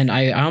good. And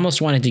I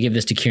almost wanted to give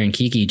this to Kieran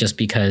Kiki just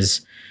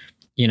because,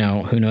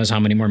 who knows how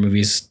many more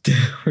movies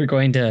we're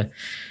going to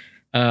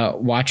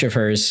watch of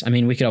hers. I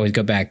mean, we could always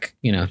go back,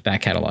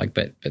 back catalog,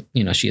 but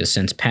she has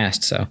since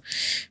passed. So,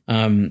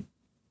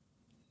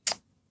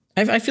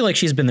 I feel like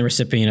she's been the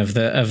recipient of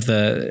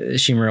the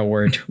Shimura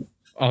Award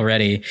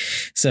already.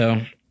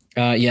 So,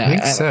 yeah. I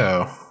think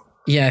so.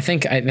 Yeah, I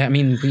think,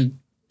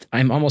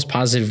 I'm almost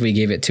positive we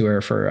gave it to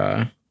her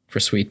for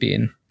Sweet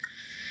Bean.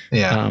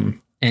 Yeah.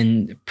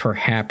 And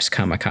perhaps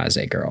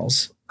Kamikaze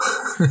Girls.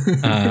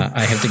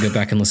 I have to go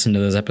back and listen to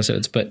those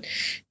episodes, but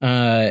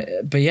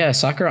yeah,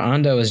 Sakura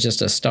Ando is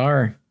just a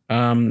star.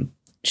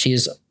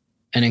 She's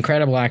an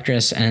incredible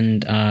actress,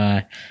 and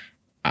I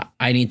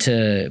need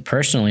to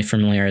personally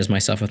familiarize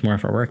myself with more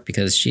of her work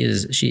because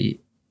she's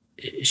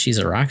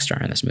a rock star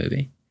in this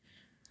movie.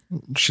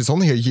 She's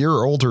only a year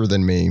older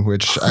than me,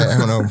 which I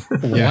don't know.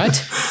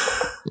 What?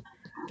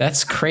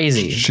 That's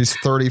crazy. She's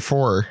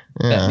 34.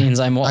 Yeah. That means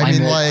I'm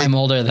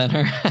older than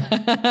her.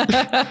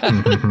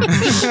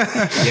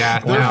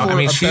 Yeah, no, I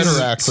mean, she's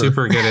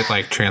super good at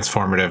like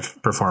transformative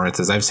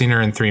performances. I've seen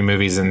her in 3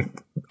 movies, and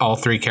all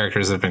 3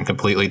 characters have been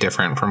completely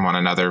different from one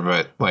another,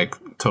 but like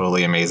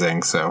totally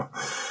amazing. So,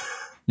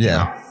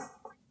 yeah.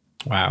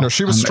 Wow. No,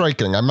 she was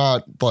striking. I'm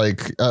not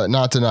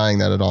not denying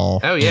that at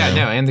all. Oh yeah,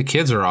 no, and the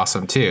kids were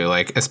awesome too.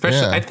 Like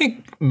especially, I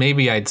think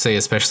maybe I'd say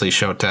especially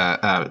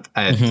Shota.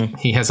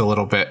 He has a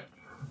little bit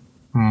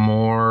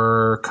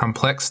more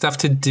complex stuff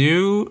to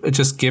do,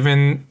 just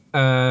given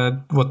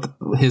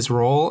his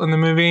role in the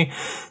movie.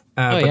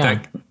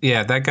 That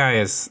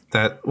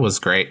was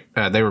great.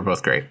 They were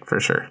both great for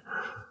sure.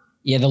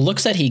 Yeah, the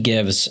looks that he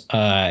gives,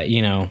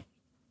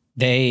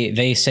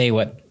 they say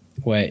what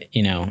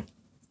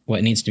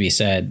needs to be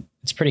said.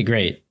 It's pretty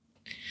great.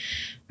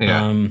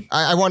 Yeah.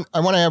 I want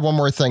to add one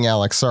more thing,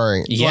 Alex.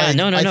 Sorry. Yeah,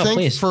 no,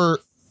 please.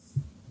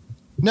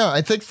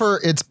 I think for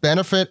its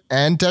benefit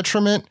and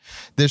detriment,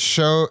 this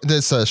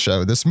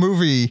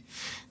movie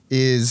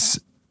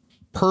is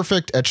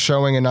perfect at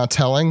showing and not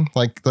telling,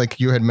 like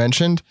you had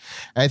mentioned.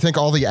 And I think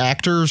all the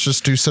actors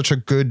just do such a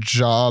good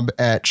job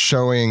at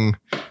showing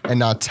and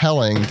not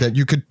telling that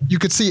you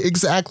could see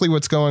exactly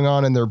what's going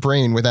on in their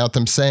brain without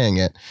them saying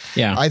it.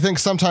 Yeah. I think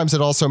sometimes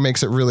it also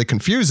makes it really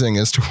confusing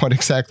as to what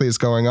exactly is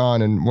going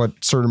on and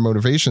what sort of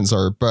motivations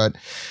are. But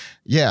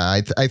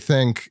yeah, I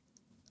think,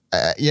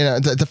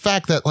 the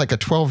fact that like a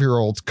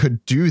 12-year-old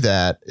could do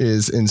that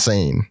is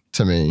insane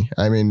to me.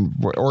 I mean,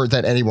 or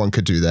that anyone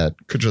could do that,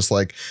 could just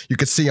like, you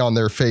could see on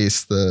their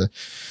face the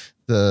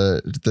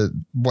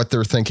what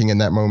they're thinking in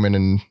that moment,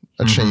 and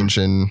a change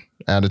in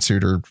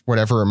attitude or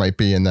whatever it might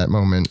be in that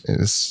moment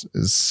is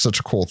such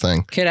a cool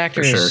thing. Kid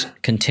actors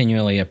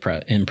continually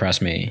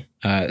impress me.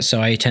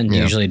 So I tend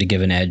usually to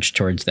give an edge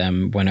towards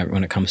them when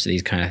it comes to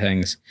these kind of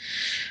things.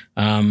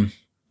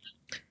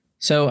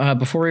 So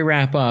before we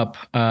wrap up,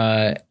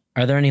 are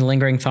there any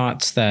lingering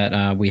thoughts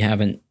that we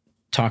haven't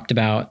talked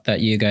about that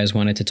you guys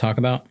wanted to talk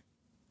about?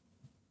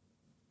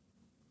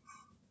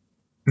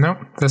 No,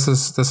 this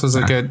was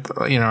a good,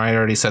 I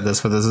already said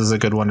this, but this is a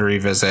good one to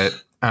revisit.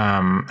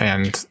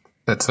 And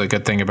that's a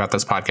good thing about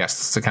this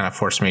podcast, is to kind of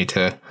force me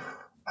to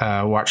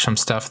watch some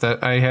stuff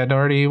that I had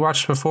already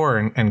watched before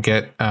and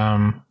get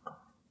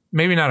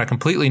maybe not a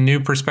completely new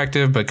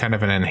perspective, but kind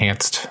of an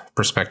enhanced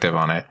perspective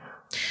on it.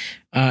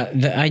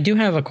 I do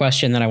have a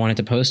question that I wanted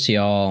to pose to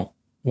y'all.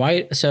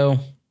 Why? So,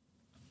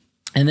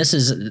 and this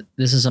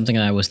is something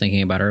that I was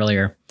thinking about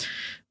earlier.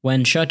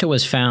 When Shoto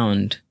was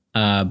found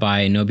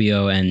by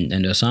Nobuo and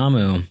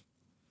Osamu,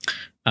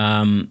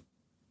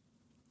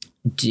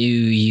 do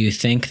you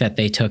think that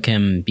they took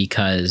him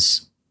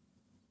because?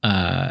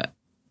 Why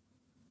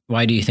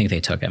do you think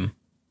they took him?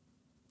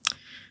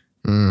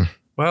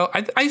 Well,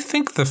 I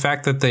think the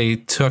fact that they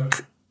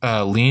took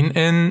Lean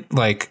in,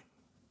 like,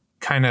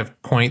 kind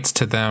of points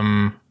to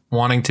them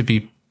wanting to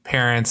be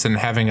parents and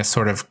having a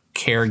sort of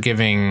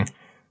caregiving,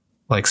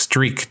 like,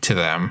 streak to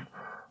them.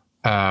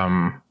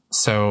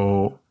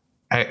 So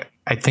I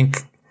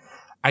think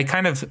I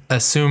kind of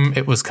assume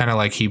it was kind of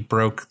like he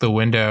broke the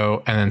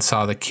window and then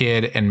saw the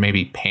kid and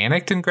maybe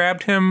panicked and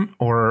grabbed him,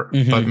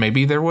 but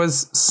maybe there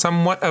was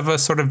somewhat of a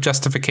sort of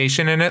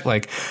justification in it.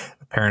 Like,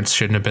 parents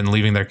shouldn't have been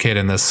leaving their kid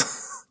in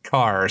this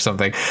car or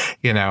something,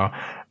 I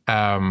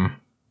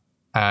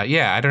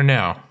don't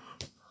know.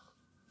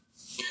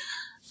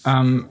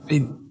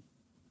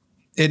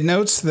 It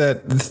notes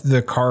that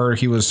the car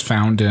he was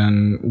found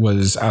in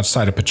was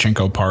outside a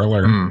pachinko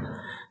parlor.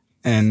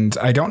 And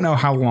I don't know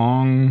how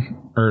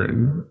long, or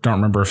don't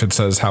remember if it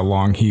says how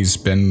long he's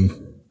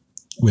been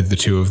with the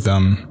two of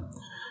them.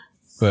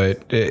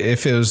 But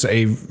if it was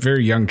a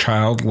very young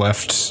child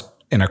left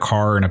in a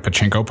car in a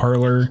pachinko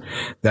parlor,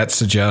 that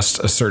suggests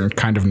a certain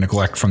kind of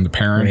neglect from the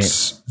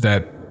parents,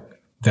 right?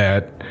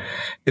 That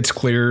it's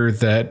clear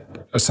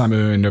that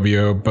Osamu and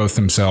Nobuo both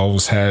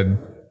themselves had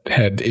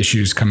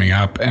issues coming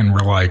up and were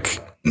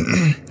like,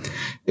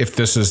 if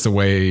this is the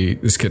way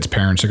this kid's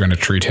parents are going to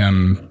treat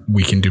him,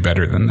 we can do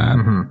better than that.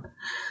 Mm-hmm.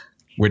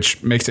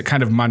 Which makes it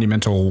kind of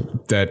monumental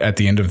that at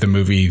the end of the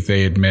movie,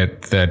 they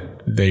admit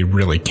that they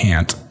really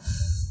can't.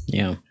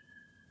 Yeah.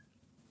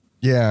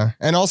 Yeah.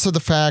 And also the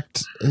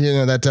fact,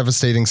 that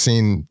devastating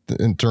scene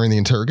during the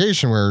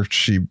interrogation where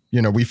she,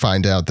 we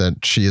find out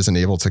that she isn't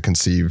able to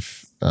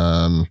conceive,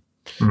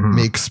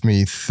 makes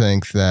me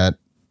think that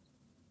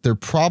they're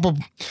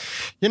probably,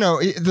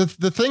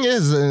 the thing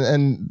is,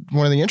 and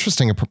one of the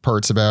interesting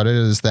parts about it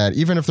is that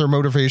even if their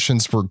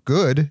motivations were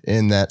good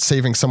in that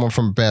saving someone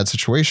from a bad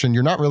situation,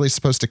 you're not really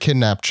supposed to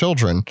kidnap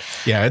children.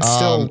 Yeah, it's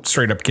still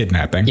straight up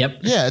kidnapping. Yep.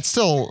 Yeah, it's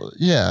still,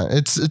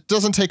 it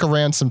doesn't take a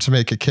ransom to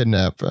make a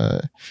kidnapping,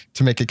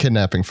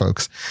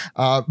 folks.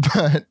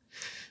 But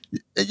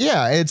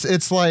yeah,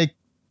 it's like,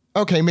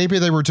 okay, maybe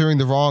they were doing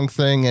the wrong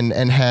thing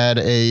and had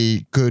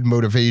a good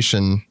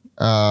motivation.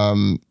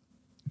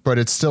 But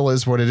it still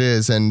is what it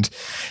is. And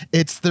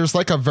there's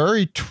like a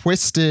very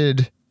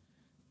twisted,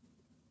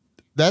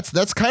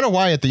 that's kind of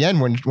why at the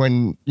end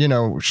when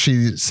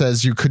she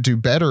says you could do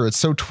better, it's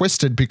so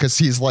twisted because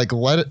he's like,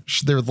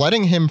 they're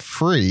letting him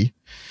free.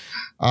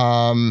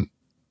 When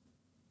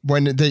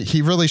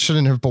he really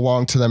shouldn't have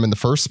belonged to them in the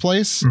first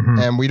place. Mm-hmm.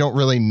 And we don't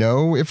really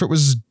know if it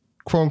was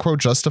quote unquote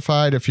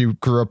justified if you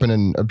grew up in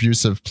an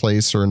abusive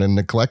place or in a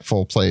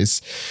neglectful place,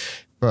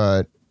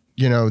 but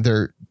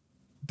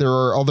there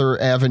are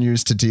other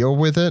avenues to deal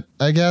with it,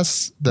 I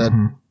guess, that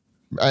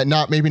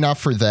maybe not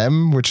for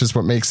them, which is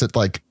what makes it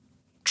like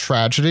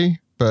tragedy.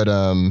 But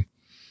I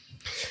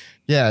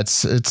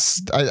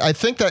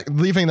think that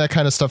leaving that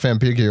kind of stuff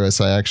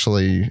ambiguous, I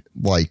actually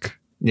like.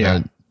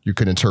 Yeah, you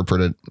could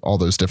interpret it all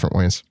those different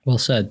ways. Well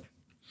said.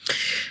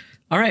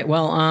 All right,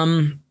 well,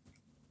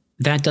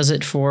 that does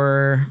it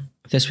for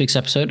this week's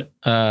episode,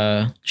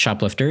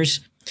 Shoplifters.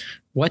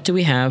 What do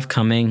we have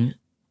coming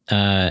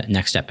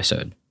next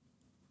episode?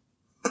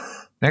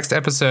 Next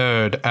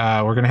episode,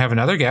 we're going to have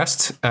another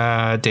guest,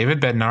 David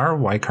Bednar,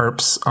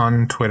 Ycarps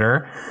on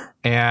Twitter.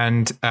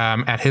 And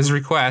at his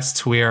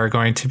request, we are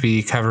going to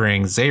be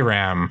covering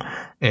Zayram,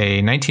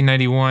 a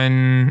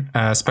 1991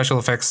 special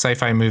effects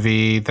sci-fi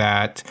movie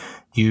that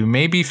you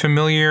may be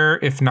familiar,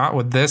 if not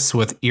with this,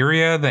 with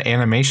Iria, the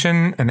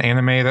animation, an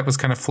anime that was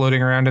kind of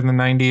floating around in the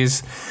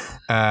 90s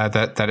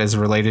that is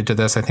related to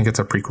this. I think it's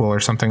a prequel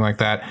or something like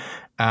that.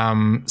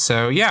 I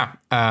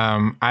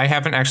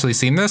haven't actually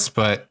seen this,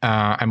 but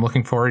I'm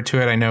looking forward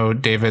to it. I know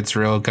David's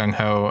real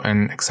gung-ho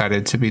and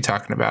excited to be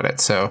talking about it.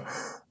 So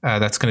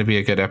that's going to be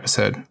a good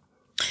episode.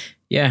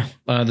 Yeah,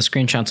 the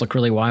screenshots look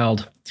really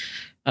wild.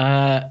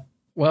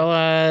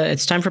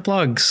 It's time for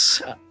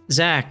plugs.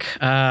 Zach,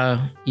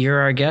 you're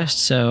our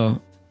guest,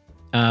 so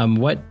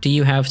what do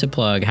you have to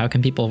plug? How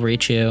can people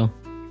reach you?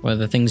 What are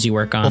the things you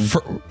work on?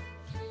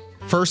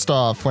 First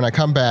off, when I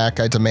come back,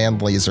 I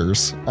demand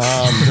lasers.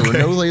 There were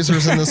no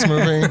lasers in this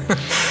movie.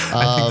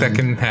 I think that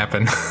can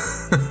happen.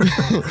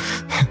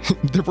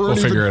 There weren't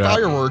even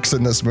fireworks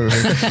in this movie.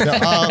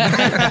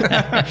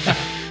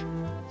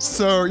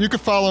 So you can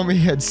follow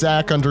me at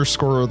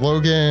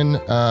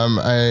Zach_Logan.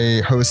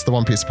 I host the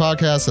One Piece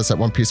podcast. That's at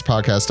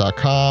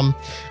onepiecepodcast.com.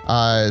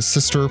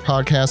 Sister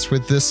podcast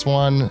with this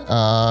one.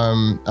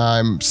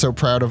 I'm so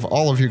proud of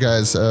all of you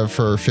guys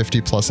for 50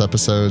 plus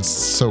episodes.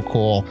 So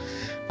cool.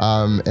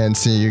 And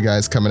seeing you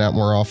guys coming out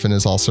more often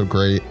is also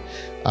great.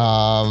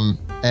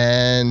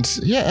 And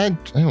yeah,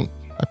 I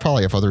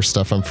probably have other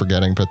stuff I'm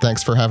forgetting, but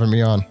thanks for having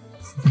me on.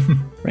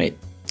 Right.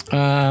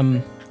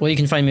 Well, you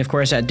can find me, of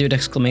course, at Dude!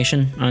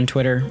 On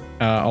Twitter.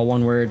 All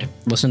one word.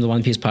 Listen to the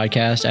One Piece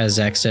podcast. As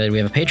Zach said, we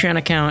have a Patreon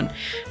account.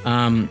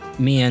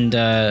 Me and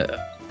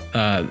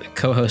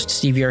co-host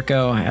Steve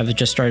Yurko have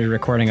just started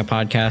recording a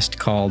podcast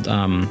called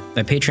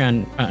the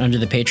Patreon under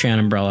the Patreon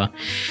umbrella.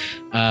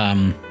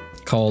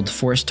 Called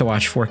Forced to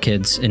Watch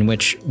 4Kids, in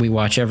which we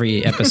watch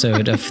every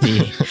episode of the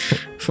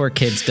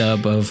 4Kids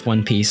dub of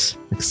One Piece.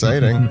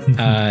 Exciting.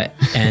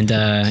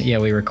 Yeah,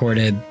 we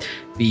recorded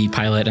the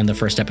pilot and the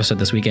first episode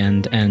this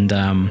weekend, and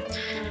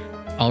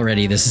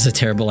already this is a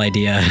terrible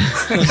idea.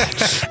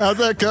 How'd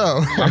that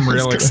go? I'm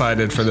real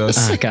excited for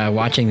this. God,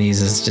 watching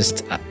these is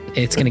just,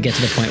 it's going to get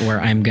to the point where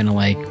I'm going to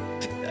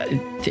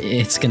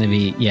it's going to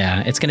be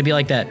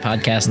like that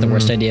podcast, The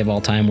Worst Idea of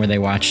All Time, where they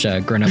watch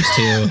Grown Ups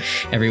 2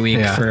 every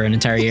week for an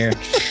entire year,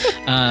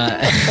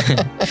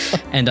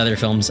 and other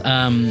films.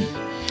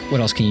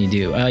 What else can you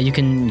do? You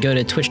can go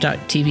to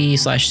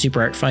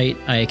twitch.tv/superartfight.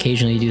 I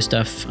occasionally do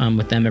stuff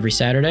with them every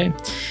Saturday.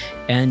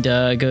 And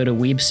go to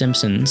Weeb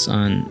Simpsons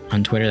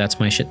on Twitter. That's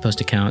my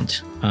shitpost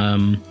account.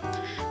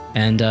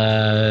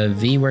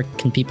 V, where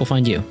can people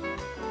find you?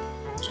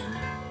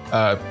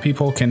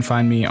 People can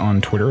find me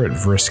on Twitter at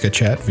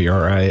VriskaChat,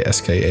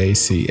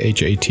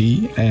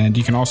 VRISKACHAT. And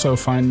you can also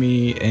find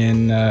me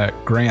in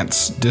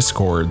Grant's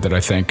Discord that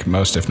I think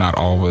most, if not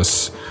all of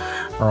us,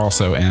 are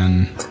also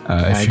in.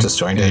 I just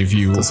joined it. If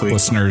you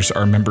listeners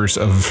are members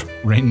of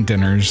Rain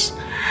Dinners,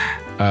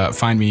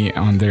 find me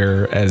on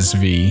there as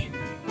V,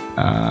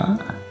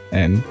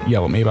 and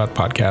yell at me about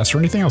the podcast or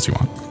anything else you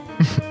want.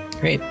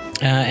 Great.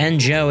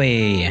 And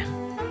Joey.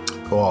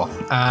 Cool.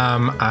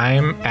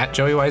 I'm at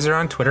Joey Weiser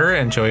on Twitter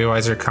and Joey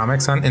Weiser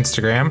Comics on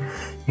Instagram.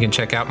 You can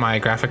check out my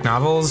graphic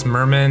novels,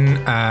 Merman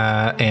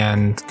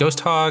and Ghost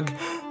Hog,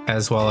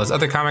 as well as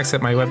other comics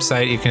at my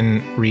website. You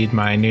can read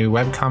my new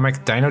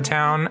webcomic,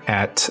 Dinotown,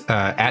 at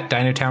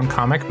Dinotown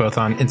Comic, both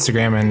on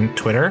Instagram and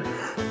Twitter,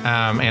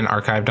 and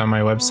archived on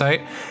my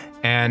website.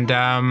 And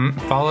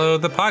follow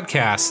the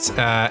podcast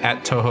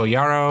at Toho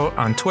Yaro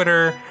on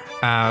Twitter,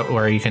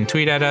 where you can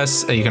tweet at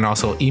us. You can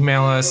also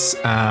email us,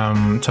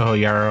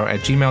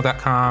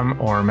 tohoyaro@gmail.com,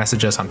 or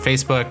message us on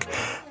Facebook.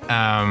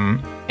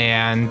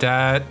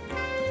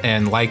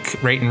 And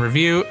like, rate, and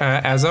review,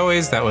 as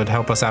always. That would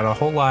help us out a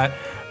whole lot.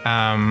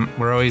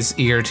 We're always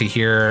eager to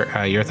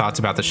hear your thoughts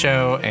about the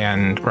show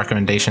and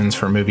recommendations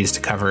for movies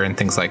to cover and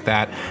things like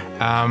that.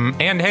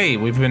 And hey,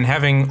 we've been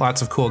having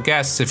lots of cool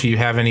guests. If you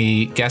have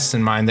any guests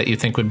in mind that you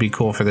think would be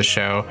cool for the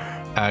show,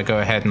 go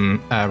ahead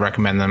and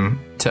recommend them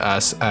to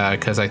us,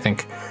 because I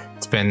think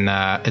it's been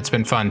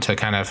fun to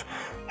kind of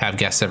have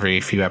guests every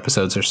few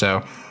episodes or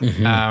so.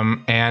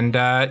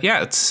 Mm-hmm.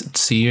 Let's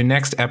see you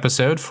next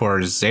episode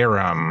for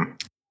Zerum.